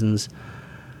 9 seasons.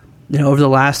 Over the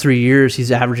last 3 years,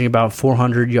 he's averaging about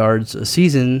 400 yards a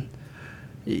season.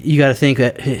 You got to think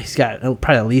that he's got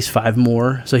probably at least 5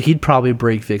 more, so he'd probably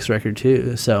break Vic's record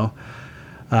too. So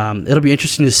it'll be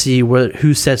interesting to see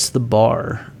who sets the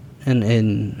bar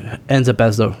and ends up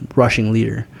as the rushing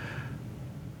leader.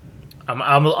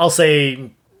 I'll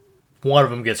say one of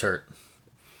them gets hurt.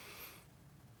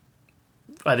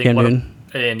 I think Cam one Newton.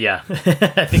 and yeah,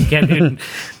 I think Cam Newton.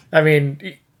 I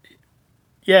mean,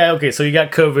 yeah, okay. So you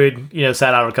got COVID,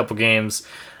 sat out a couple games.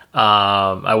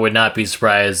 I would not be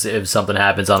surprised if something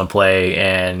happens on a play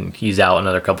and he's out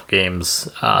another couple games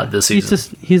this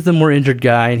season. He's the more injured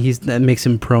guy, and that makes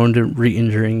him prone to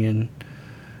re-injuring. And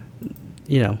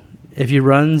if he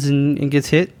runs and gets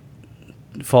hit,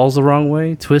 falls the wrong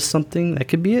way, twists something, that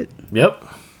could be it. Yep.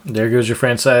 There goes your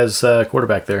franchise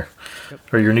quarterback there.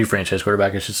 Yep. Or your new franchise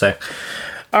quarterback, I should say.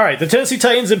 All right, the Tennessee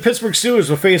Titans and Pittsburgh Steelers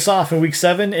will face off in Week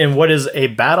 7 in what is a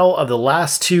battle of the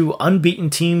last two unbeaten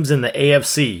teams in the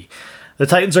AFC. The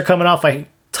Titans are coming off a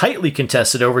tightly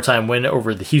contested overtime win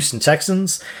over the Houston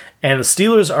Texans, and the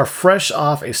Steelers are fresh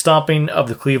off a stomping of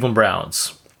the Cleveland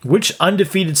Browns. Which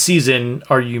undefeated season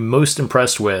are you most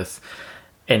impressed with,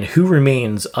 and who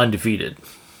remains undefeated?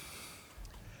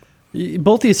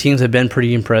 Both these teams have been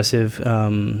pretty impressive,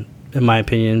 in my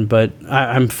opinion, but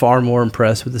I'm far more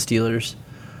impressed with the Steelers.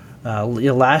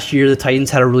 Last year, the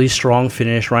Titans had a really strong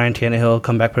finish. Ryan Tannehill,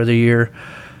 comeback player of the year,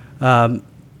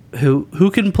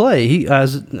 who can play. He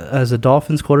as a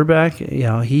Dolphins quarterback,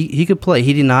 he could play.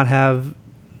 He did not have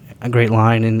a great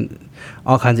line and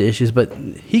all kinds of issues, but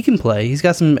he can play. He's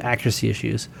got some accuracy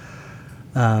issues.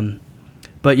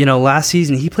 But last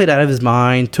season he played out of his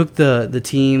mind. Took the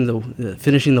team,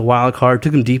 finishing the wild card,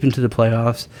 took them deep into the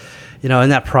playoffs. In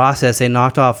that process, they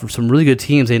knocked off some really good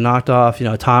teams. They knocked off,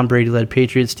 a Tom Brady-led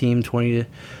Patriots team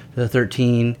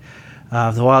 20-13,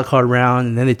 the wild card round,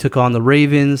 and then they took on the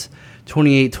Ravens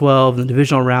 28-12 in the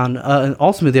divisional round. And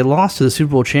ultimately, they lost to the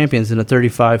Super Bowl champions in a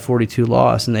 35-42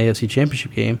 loss in the AFC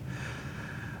Championship game.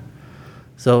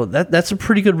 So that's a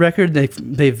pretty good record.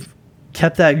 They've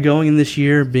kept that going this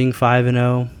year, being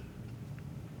 5-0.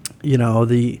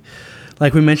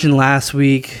 Like we mentioned last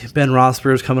week, Ben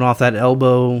Roethlisberger's coming off that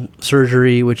elbow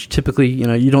surgery, which typically,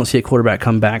 you don't see a quarterback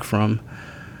come back from.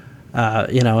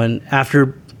 And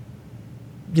after,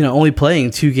 only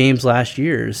playing 2 games last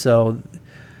year. So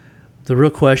the real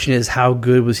question is, how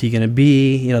good was he going to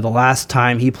be? The last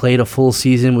time he played a full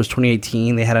season was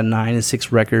 2018. They had a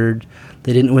 9-6 record.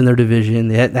 They didn't win their division.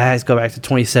 That has to go back to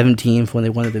 2017 when they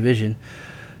won the division.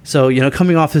 So,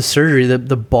 coming off his surgery,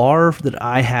 the bar that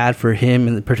I had for him,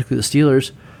 and particularly the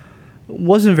Steelers,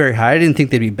 wasn't very high. I didn't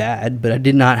think they'd be bad, but I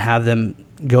did not have them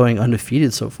going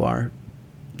undefeated so far.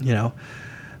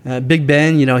 Big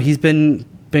Ben, he's been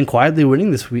quietly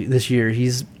winning this year.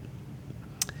 He's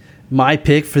my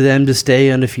pick for them to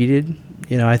stay undefeated.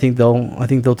 I think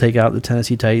they'll take out the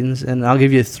Tennessee Titans, and I'll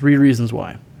give you 3 reasons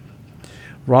why.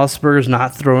 Roethlisberger's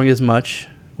not throwing as much,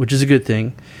 which is a good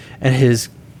thing, and his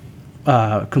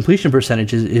completion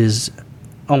percentage is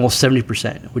almost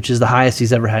 70%, which is the highest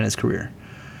he's ever had in his career.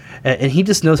 And he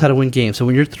just knows how to win games. So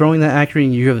when you're throwing that accurate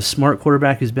and you have a smart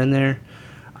quarterback who's been there,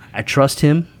 I trust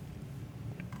him.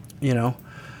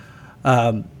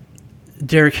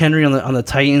 Derrick Henry on the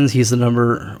Titans, he's the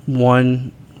number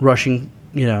 1 rushing,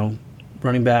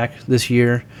 running back this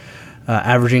year,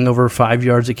 averaging over 5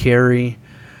 yards a carry.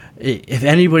 If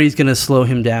anybody's going to slow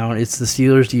him down, it's the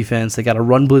Steelers' defense. They got a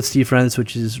run blitz defense,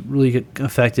 which is really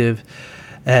effective,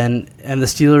 and the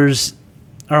Steelers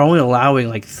are only allowing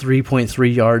like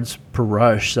 3.3 yards per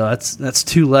rush, so that's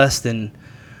 2 less than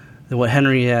what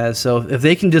Henry has. So if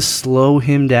they can just slow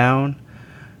him down,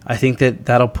 I think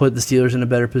that'll put the Steelers in a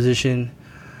better position.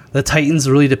 The Titans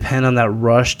really depend on that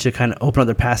rush to kind of open up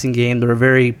their passing game. They're a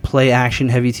very play action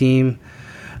heavy team.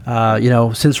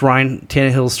 Since Ryan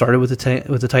Tannehill started with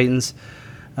the Titans,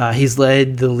 he's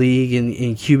led the league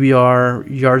in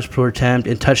QBR, yards per attempt,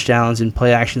 and touchdowns in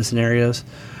play action scenarios.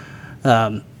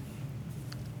 And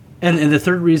the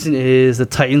third reason is the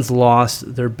Titans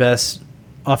lost their best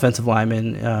offensive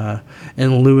lineman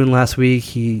in Lewin last week.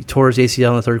 He tore his ACL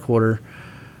in the third quarter.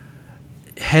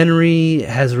 Henry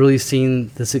has really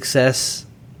seen the success,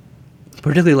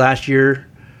 particularly last year,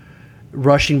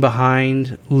 rushing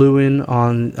behind Lewin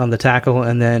on the tackle,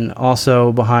 and then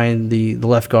also behind the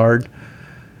left guard.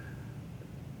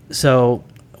 So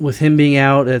with him being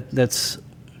out, it's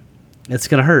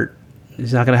going to hurt.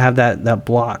 He's not going to have that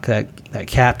block, that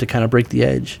cap to kind of break the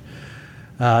edge.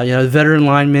 The veteran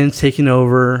lineman's taking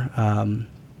over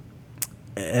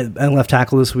at left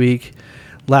tackle this week.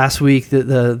 Last week,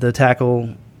 the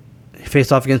tackle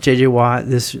faced off against J.J. Watt.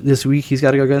 This week, he's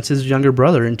got to go against his younger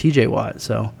brother in T.J. Watt.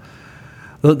 So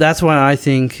that's why I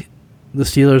think the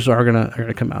Steelers are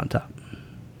gonna come out on top.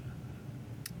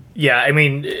 Yeah, I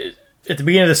mean, at the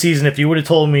beginning of the season, if you would have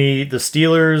told me the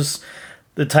Steelers,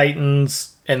 the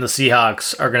Titans, and the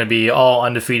Seahawks are going to be all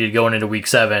undefeated going into Week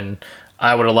 7,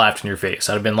 I would have laughed in your face.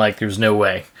 I'd have been like, "There's no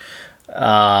way."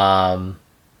 But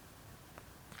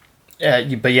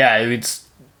yeah, it's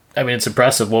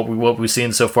impressive what we've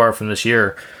seen so far from this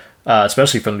year,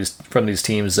 especially from these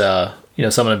teams. Some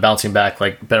of them bouncing back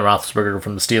like Ben Roethlisberger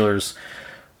from the Steelers.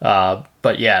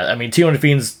 But yeah, I mean, two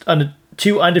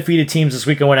undefeated teams this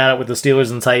week going at it with the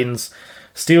Steelers and Titans.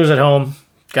 Steelers at home,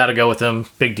 got to go with them.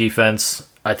 Big defense.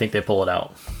 I think they pull it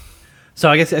out. So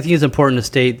I think it's important to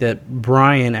state that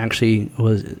Brian actually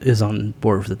is on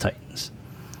board for the Titans.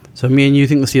 So me and you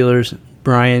think the Steelers.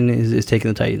 Brian is taking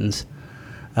the Titans.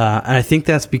 And I think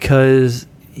that's because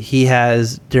he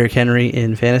has Derrick Henry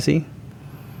in fantasy.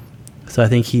 So I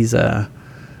think he's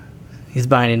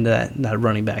buying into that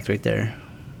running back right there.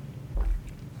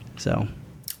 So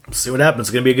see what happens.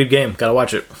 It's going to be a good game. Got to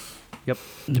watch it. Yep.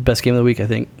 The best game of the week, I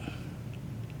think.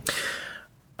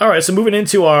 All right, so moving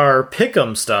into our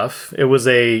pick'em stuff, it was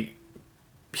a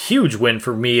huge win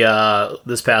for me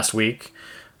this past week.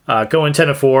 Going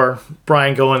 10-4,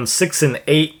 Brian going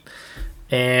 6-8,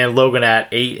 and Logan at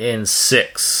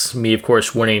 8-6. Me, of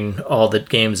course, winning all the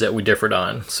games that we differed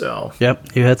on. So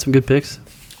yep, you had some good picks.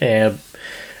 And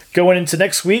going into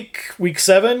next week, week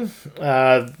 7,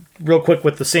 real quick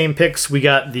with the same picks, we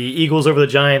got the Eagles over the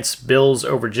Giants, Bills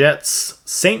over Jets,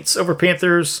 Saints over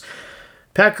Panthers,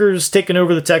 Packers taking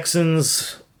over the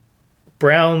Texans,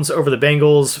 Browns over the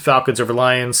Bengals, Falcons over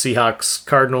Lions, Seahawks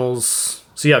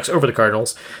over the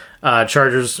Cardinals,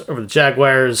 Chargers over the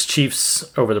Jaguars, Chiefs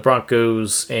over the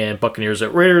Broncos, and Buccaneers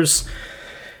at Raiders,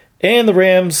 and the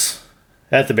Rams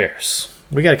at the Bears.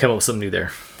 We got to come up with something new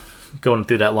there, going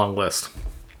through that long list.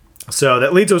 So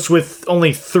that leaves us with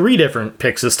only 3 different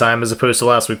picks this time, as opposed to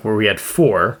last week where we had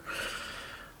 4.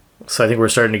 So I think we're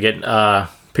starting to get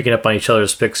picking up on each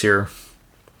other's picks here.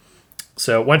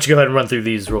 So why don't you go ahead and run through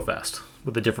these real fast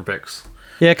with the different picks.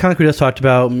 Yeah, kind of like we just talked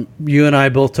about. You and I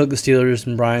both took the Steelers,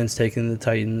 and Brian's taking the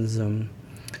Titans.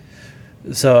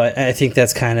 So I think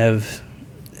that's kind of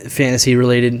fantasy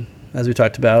related, as we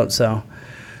talked about. So,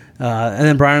 and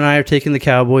then Brian and I are taking the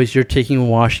Cowboys. You're taking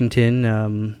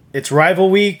Washington. It's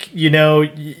rival week. You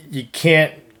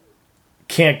can't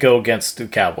go against the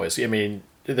Cowboys. I mean,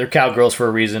 they're cowgirls for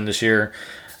a reason this year.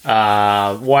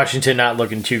 Washington not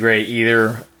looking too great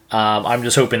either. I'm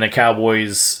just hoping the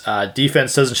Cowboys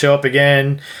defense doesn't show up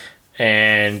again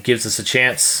and gives us a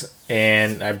chance.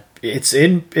 And it's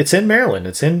in Maryland.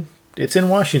 It's in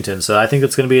Washington. So I think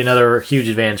it's going to be another huge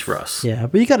advantage for us. Yeah,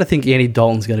 but you got to think Andy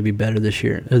Dalton's going to be better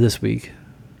this week.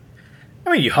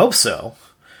 I mean, you hope so,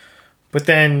 but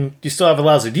then you still have a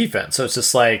lousy defense. So it's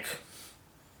just like,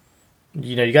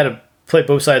 you got to play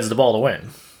both sides of the ball to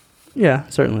win. Yeah,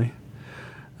 certainly.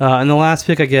 And the last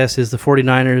pick, I guess, is the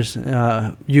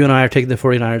 49ers. You and I are taking the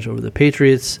 49ers over the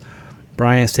Patriots.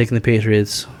 Brian's taking the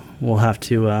Patriots. We'll have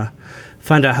to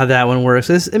find out how that one works.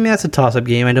 That's a toss-up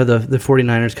game. I know the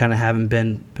 49ers kind of haven't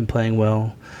been playing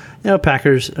well.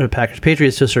 Patriots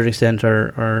to a certain extent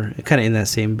are kind of in that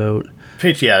same boat.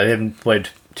 They haven't played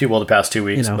too well the past 2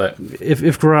 weeks. But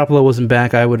if Garoppolo wasn't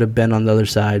back, I would have been on the other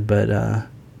side. But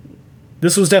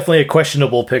this was definitely a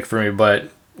questionable pick for me, but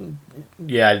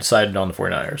yeah, I decided on the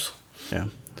 49ers. Yeah.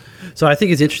 So I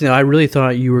think it's interesting. I really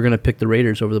thought you were going to pick the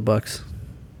Raiders over the Bucs.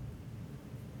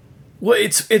 Well,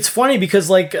 it's funny because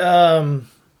I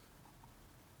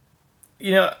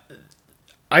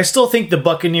still think the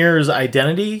Buccaneers'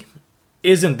 identity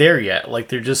isn't there yet. Like,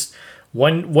 they're just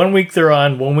one week they're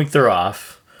on, 1 week they're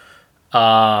off.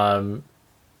 I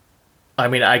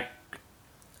mean, I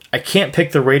can't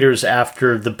pick the Raiders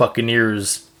after the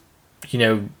Buccaneers,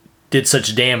 did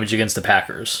such damage against the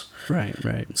Packers.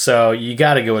 Right. So you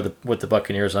got to go with the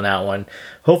Buccaneers on that one.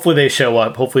 Hopefully they show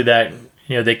up. Hopefully that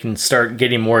they can start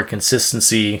getting more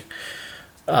consistency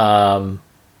with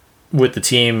the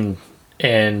team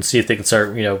and see if they can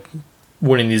start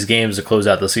winning these games to close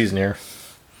out the season here.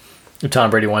 If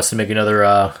Tom Brady wants to make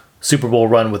another Super Bowl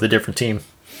run with a different team.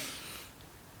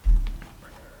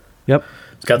 Yep,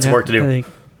 it's got some work to do.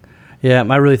 Yeah,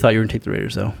 I really thought you were gonna take the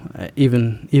Raiders though.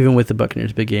 Even with the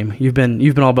Buccaneers big game, you've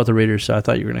been all about the Raiders, so I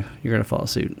thought you're gonna follow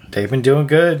suit. They've been doing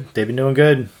good.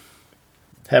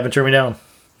 Haven't turned me down.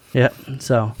 Yeah.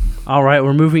 So, all right,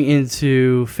 we're moving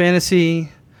into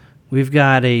fantasy. We've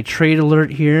got a trade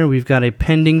alert here. We've got a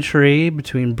pending trade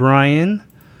between Brian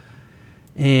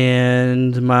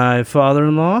and my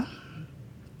father-in-law.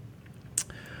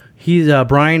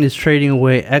 Brian is trading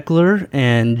away Eckler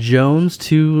and Jones,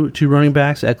 two running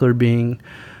backs. Eckler being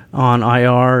on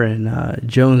IR and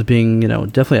Jones being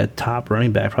definitely a top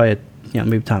running back, probably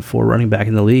maybe top 4 running back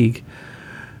in the league.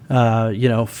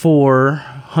 For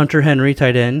Hunter Henry,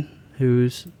 tight end,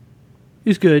 who's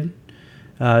good.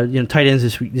 Tight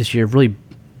ends this year have really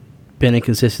been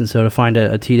inconsistent. So to find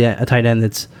a tight end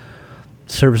that's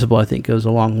serviceable, I think goes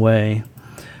a long way.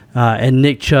 And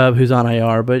Nick Chubb, who's on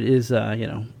IR, but is I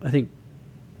think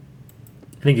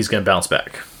he's going to bounce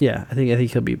back. Yeah, I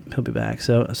think he'll be back.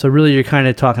 So really, you're kind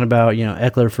of talking about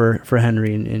Eckler for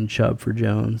Henry and Chubb for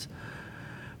Jones.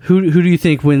 Who do you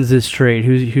think wins this trade?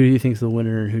 Who do you think's the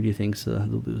winner, and who do you think's the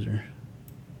loser?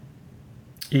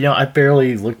 I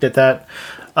barely looked at that.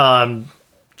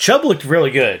 Chubb looked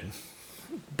really good,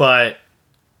 but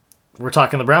we're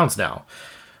talking the Browns now,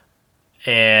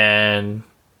 and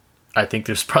I think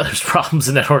there's problems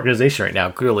in that organization right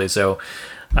now, clearly. So,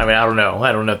 I mean, I don't know.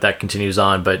 I don't know if that continues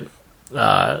on, but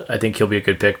I think he'll be a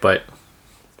good pick. But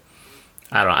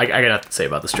I don't know. I got nothing to say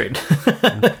about this trade.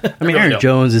 I mean, Aaron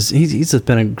Jones he's just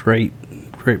been a great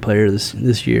player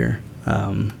this year.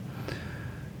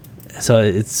 So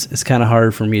it's kind of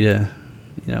hard for me to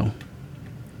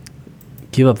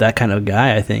give up that kind of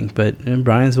guy, I think. But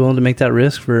Brian's willing to make that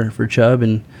risk for Chubb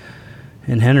and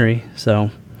Henry.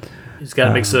 So. He's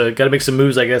got to make some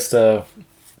moves, I guess, to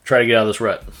try to get out of this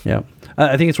rut. Yeah,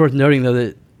 I think it's worth noting though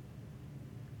that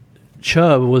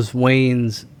Chubb was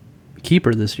Wayne's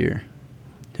keeper this year,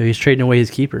 so he's trading away his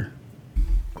keeper.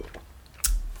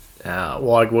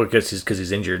 Well, I guess because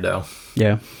he's injured though.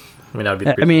 Yeah, I mean that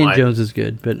would be. I mean Jones is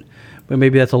good, but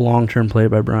maybe that's a long-term play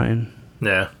by Brian.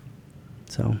 Yeah.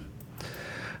 So.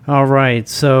 All right,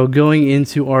 so going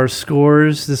into our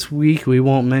scores this week, we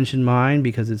won't mention mine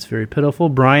because it's very pitiful.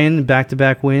 Brian,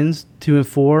 back-to-back wins, 2 and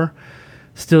 4,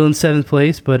 still in 7th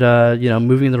place, but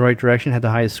moving in the right direction. Had the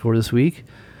highest score this week.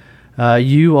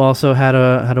 You also had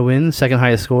a win, second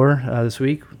highest score this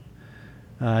week.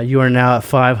 You are now at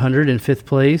 500 in 5th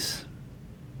place,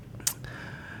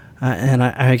 and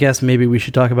I guess maybe we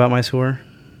should talk about my score.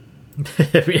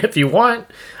 If you want,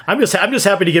 I'm just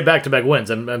happy to get back-to-back wins.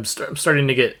 I'm starting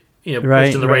to get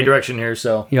pushed in the right direction here.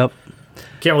 So yep,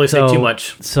 can't really say too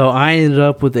much. So I ended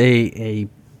up with a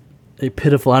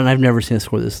pitiful. And I've never seen a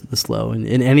score this low in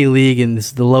any league, and this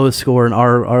is the lowest score in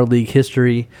our league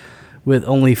history, with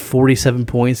only 47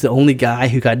 points. The only guy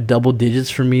who got double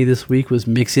digits for me this week was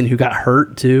Mixon, who got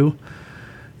hurt too.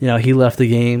 He left the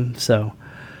game, so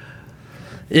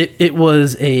it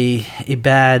was a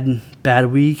bad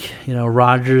week.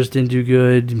 Rodgers didn't do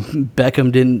good.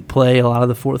 Beckham didn't play a lot of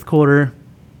the fourth quarter.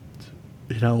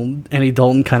 Andy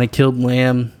Dalton kind of killed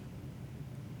Lamb.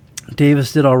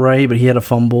 Davis did all right, but he had a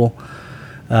fumble.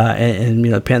 And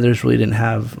the Panthers really didn't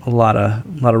have a lot of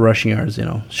rushing yards.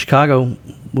 Chicago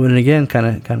winning again, kind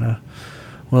of one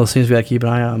of those things we got to keep an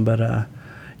eye on. But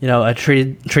I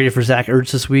traded for Zach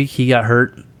Ertz this week. He got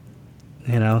hurt.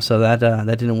 So that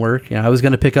didn't work. I was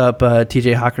going to pick up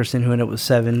T.J. Hawkinson, who ended up with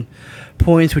 7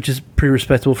 points, which is pretty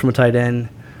respectable from a tight end.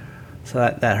 So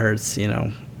that hurts,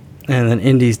 And then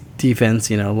Indy's defense,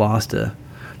 lost to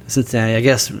Cincinnati. I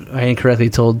guess I incorrectly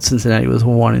told Cincinnati was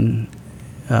 1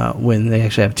 win. They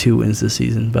actually have 2 wins this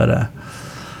season. But I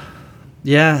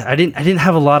didn't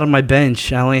have a lot on my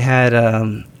bench. I only had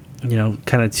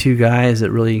kind of 2 guys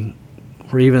that really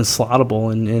were even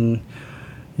slottable, and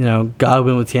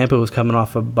Godwin with Tampa was coming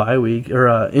off a bye week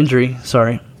or injury.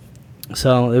 Sorry,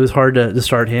 so it was hard to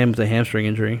start him with a hamstring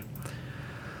injury.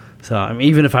 So I mean,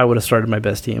 even if I would have started my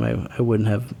best team, I wouldn't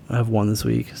have won this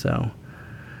week. So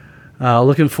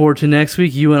looking forward to next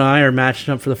week. You and I are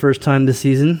matching up for the first time this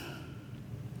season,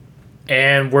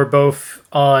 and we're both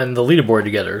on the leaderboard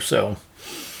together. So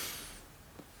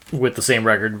with the same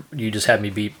record, you just had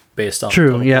me beat based on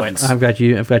true. Yeah, points. I've got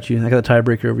you. I got the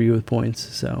tiebreaker over you with points.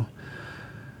 So.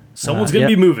 Someone's going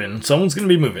to be moving. Someone's going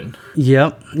to be moving.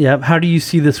 Yep. How do you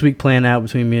see this week playing out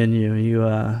between me and you?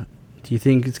 Do you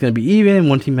think it's going to be even?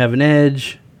 One team have an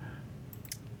edge?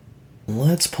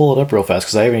 Let's pull it up real fast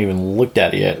because I haven't even looked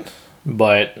at it yet.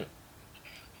 But,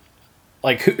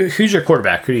 who's your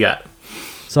quarterback? Who do you got?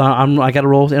 So I got to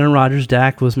roll with Aaron Rodgers.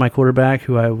 Dak was my quarterback,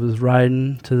 who I was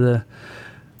riding to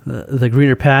the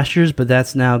greener pastures, but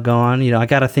that's now gone. I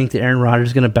got to think that Aaron Rodgers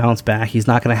is going to bounce back. He's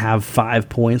not going to have 5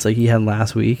 points like he had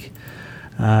last week.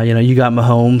 You got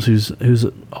Mahomes, who's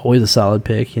always a solid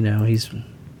pick.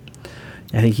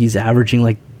 I think he's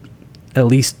averaging at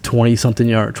least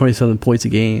 20-something points a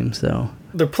game. So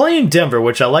they're playing Denver,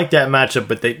 which I like that matchup,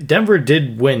 but Denver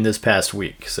did win this past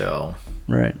week. So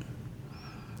right,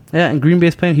 yeah, and Green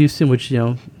Bay's playing Houston, which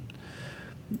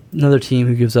another team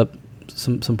who gives up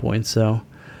some points. So.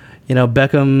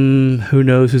 Beckham, who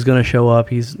knows who's going to show up?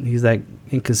 He's that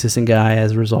inconsistent guy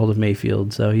as a result of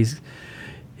Mayfield. So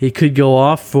he could go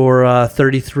off for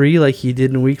 33 like he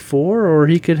did in week 4, or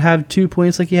he could have 2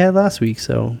 points like he had last week.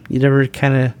 So you never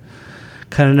kind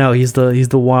of know. He's the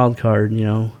wild card.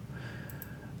 My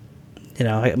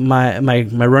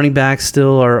running backs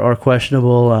still are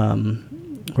questionable.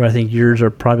 where I think yours are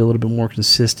probably a little bit more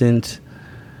consistent.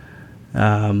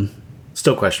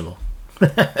 Still questionable.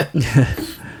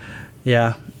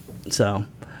 Yeah. So,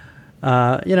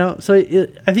 I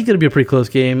think it'll be a pretty close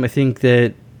game. I think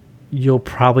that you'll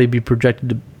probably be projected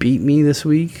to beat me this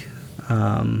week.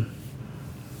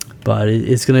 But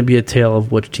it's going to be a tale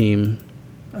of which team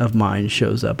of mine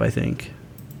shows up, I think.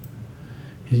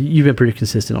 You've been pretty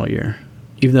consistent all year.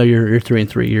 Even though you're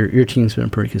 3-3, your team's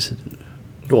been pretty consistent.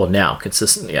 Well, now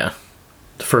consistent, yeah.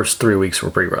 The first 3 weeks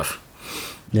were pretty rough.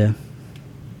 Yeah.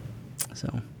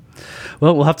 So,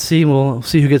 well, we'll have to see. We'll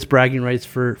see who gets bragging rights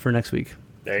for next week.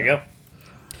 There you go.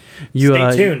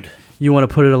 Stay tuned. You want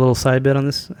to put a little side bet on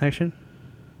this action?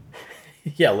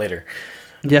 Yeah, later.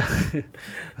 Yeah.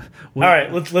 All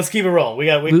right, let's keep it rolling. We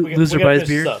got loser buys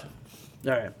beers. All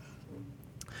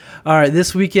right.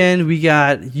 This weekend we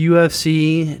got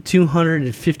UFC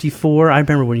 254. I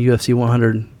remember when UFC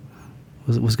 100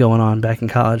 was going on back in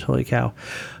college. Holy cow!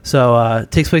 So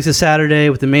it takes place this Saturday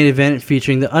with the main event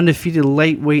featuring the undefeated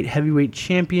lightweight heavyweight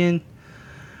champion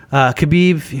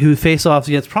Khabib, who face offs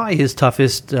against probably his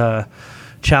toughest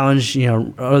challenge.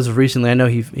 As of recently, I know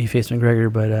he faced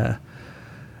McGregor, but.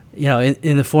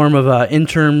 In the form of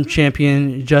interim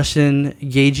champion Justin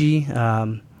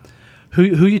Gaethje. Who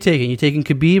you taking? You taking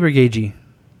Khabib or Gaethje?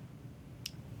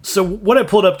 So what I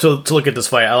pulled up to look at this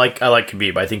fight, I like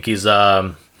Khabib. I think he's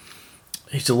a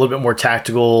little bit more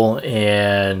tactical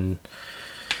and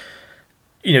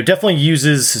definitely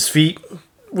uses his feet.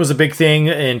 Was a big thing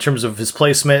in terms of his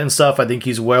placement and stuff. I think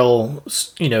he's well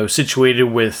situated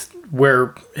with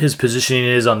where his positioning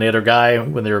is on the other guy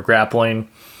when they were grappling.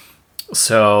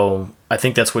 So I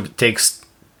think that's what it takes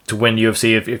to win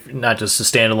UFC, if not just a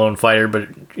standalone fighter, but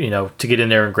to get in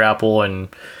there and grapple and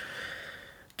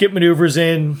get maneuvers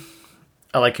in.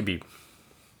 I like Khabib.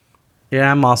 Yeah,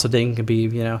 I'm also taking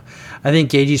Khabib. I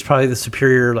think Gaethje's probably the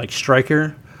superior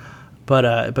striker, but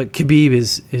Khabib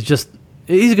is just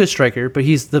he's a good striker, but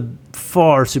he's the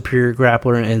far superior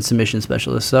grappler and submission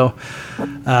specialist. So.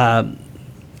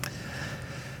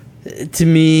 To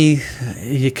me,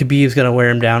 Khabib's going to wear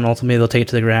him down. Ultimately, they'll take it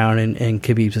to the ground, and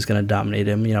Khabib's just going to dominate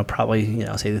him. Probably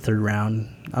say the third round.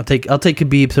 I'll take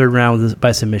Khabib third round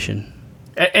by submission.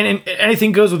 And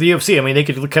anything goes with the UFC. I mean, they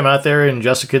could come out there and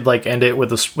Justin could end it with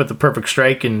the perfect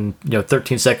strike in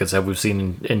 13 seconds, as we've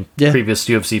seen in previous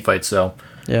UFC fights. So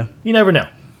yeah, you never know.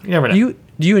 Do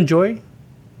you enjoy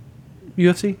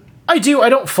UFC? I do. I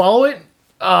don't follow it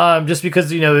just because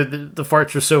the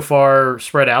fights are so far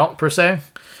spread out per se.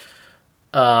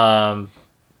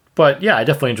 But yeah, I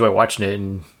definitely enjoy watching it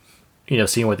and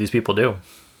seeing what these people do.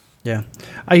 Yeah,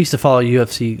 I used to follow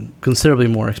UFC considerably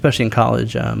more, especially in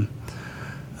college. And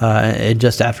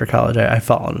just after college, I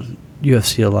followed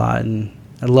UFC a lot, and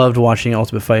I loved watching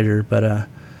Ultimate Fighter. But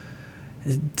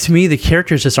to me, the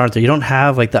characters just aren't there. You don't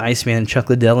have the Iceman and Chuck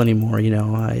Liddell anymore. You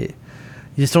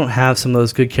just don't have some of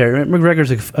those good characters.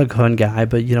 McGregor's a fun guy,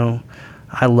 but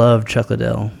I love Chuck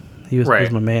Liddell. He was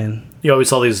my man. You always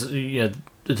saw these, the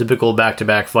typical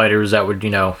back-to-back fighters that would,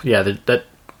 that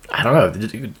I don't know.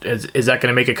 Is that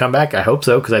going to make a comeback? I hope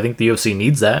so, because I think the UFC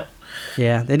needs that.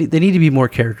 Yeah, they need to be more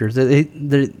characters.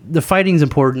 The fighting's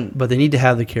important, but they need to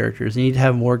have the characters. They need to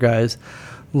have more guys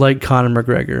like Conor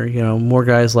McGregor. More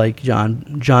guys like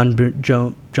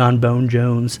John Bone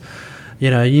Jones. You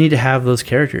need to have those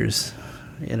characters.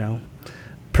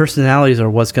 Personalities are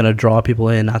what's going to draw people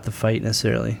in, not the fight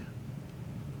necessarily.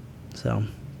 So,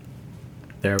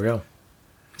 there we go.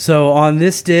 So on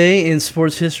this day in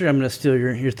sports history, I'm going to steal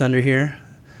your thunder here.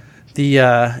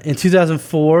 In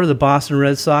 2004, the Boston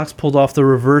Red Sox pulled off the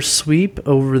reverse sweep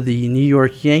over the New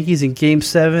York Yankees in Game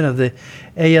 7 of the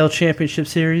AL Championship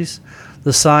Series.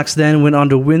 The Sox then went on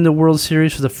to win the World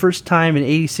Series for the first time in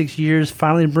 86 years,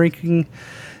 finally breaking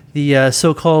the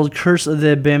so-called Curse of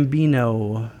the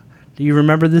Bambino. Do you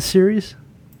remember this series?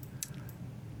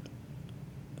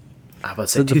 I would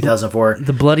say 2004.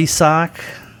 The bloody sock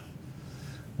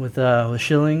with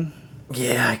Schilling.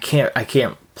 Yeah, I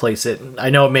can't place it. I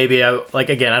know maybe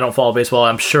again, I don't follow baseball.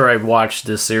 I'm sure I've watched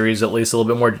this series at least a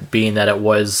little bit more, being that it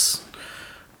was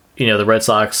the Red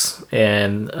Sox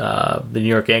and the New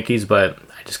York Yankees, but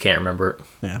I just can't remember it.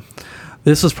 Yeah.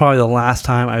 This was probably the last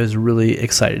time I was really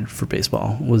excited for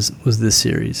baseball was this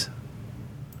series.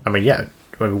 I mean, yeah.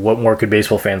 What more could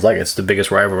baseball fans like? It's the biggest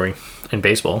rivalry in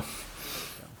baseball.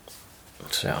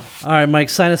 So, all right, Mike,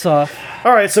 sign us off.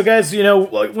 All right, so guys,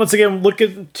 once again,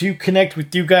 looking to connect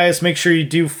with you guys. Make sure you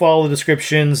do follow the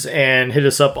descriptions and hit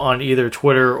us up on either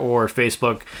Twitter or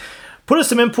Facebook. Put us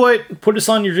some input. Put us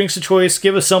on your drinks of choice.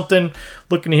 Give us something.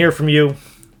 Looking to hear from you.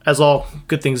 As all,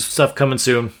 good things, stuff coming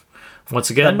soon. Once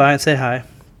again, stop by and say hi.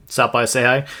 Stop by, say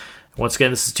hi. Once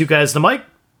again, this is Two Guys and a Mic,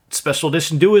 special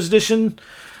edition, Duos edition.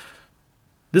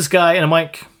 This guy and a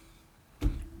mic.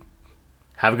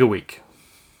 Have a good week.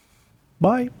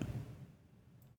 Bye.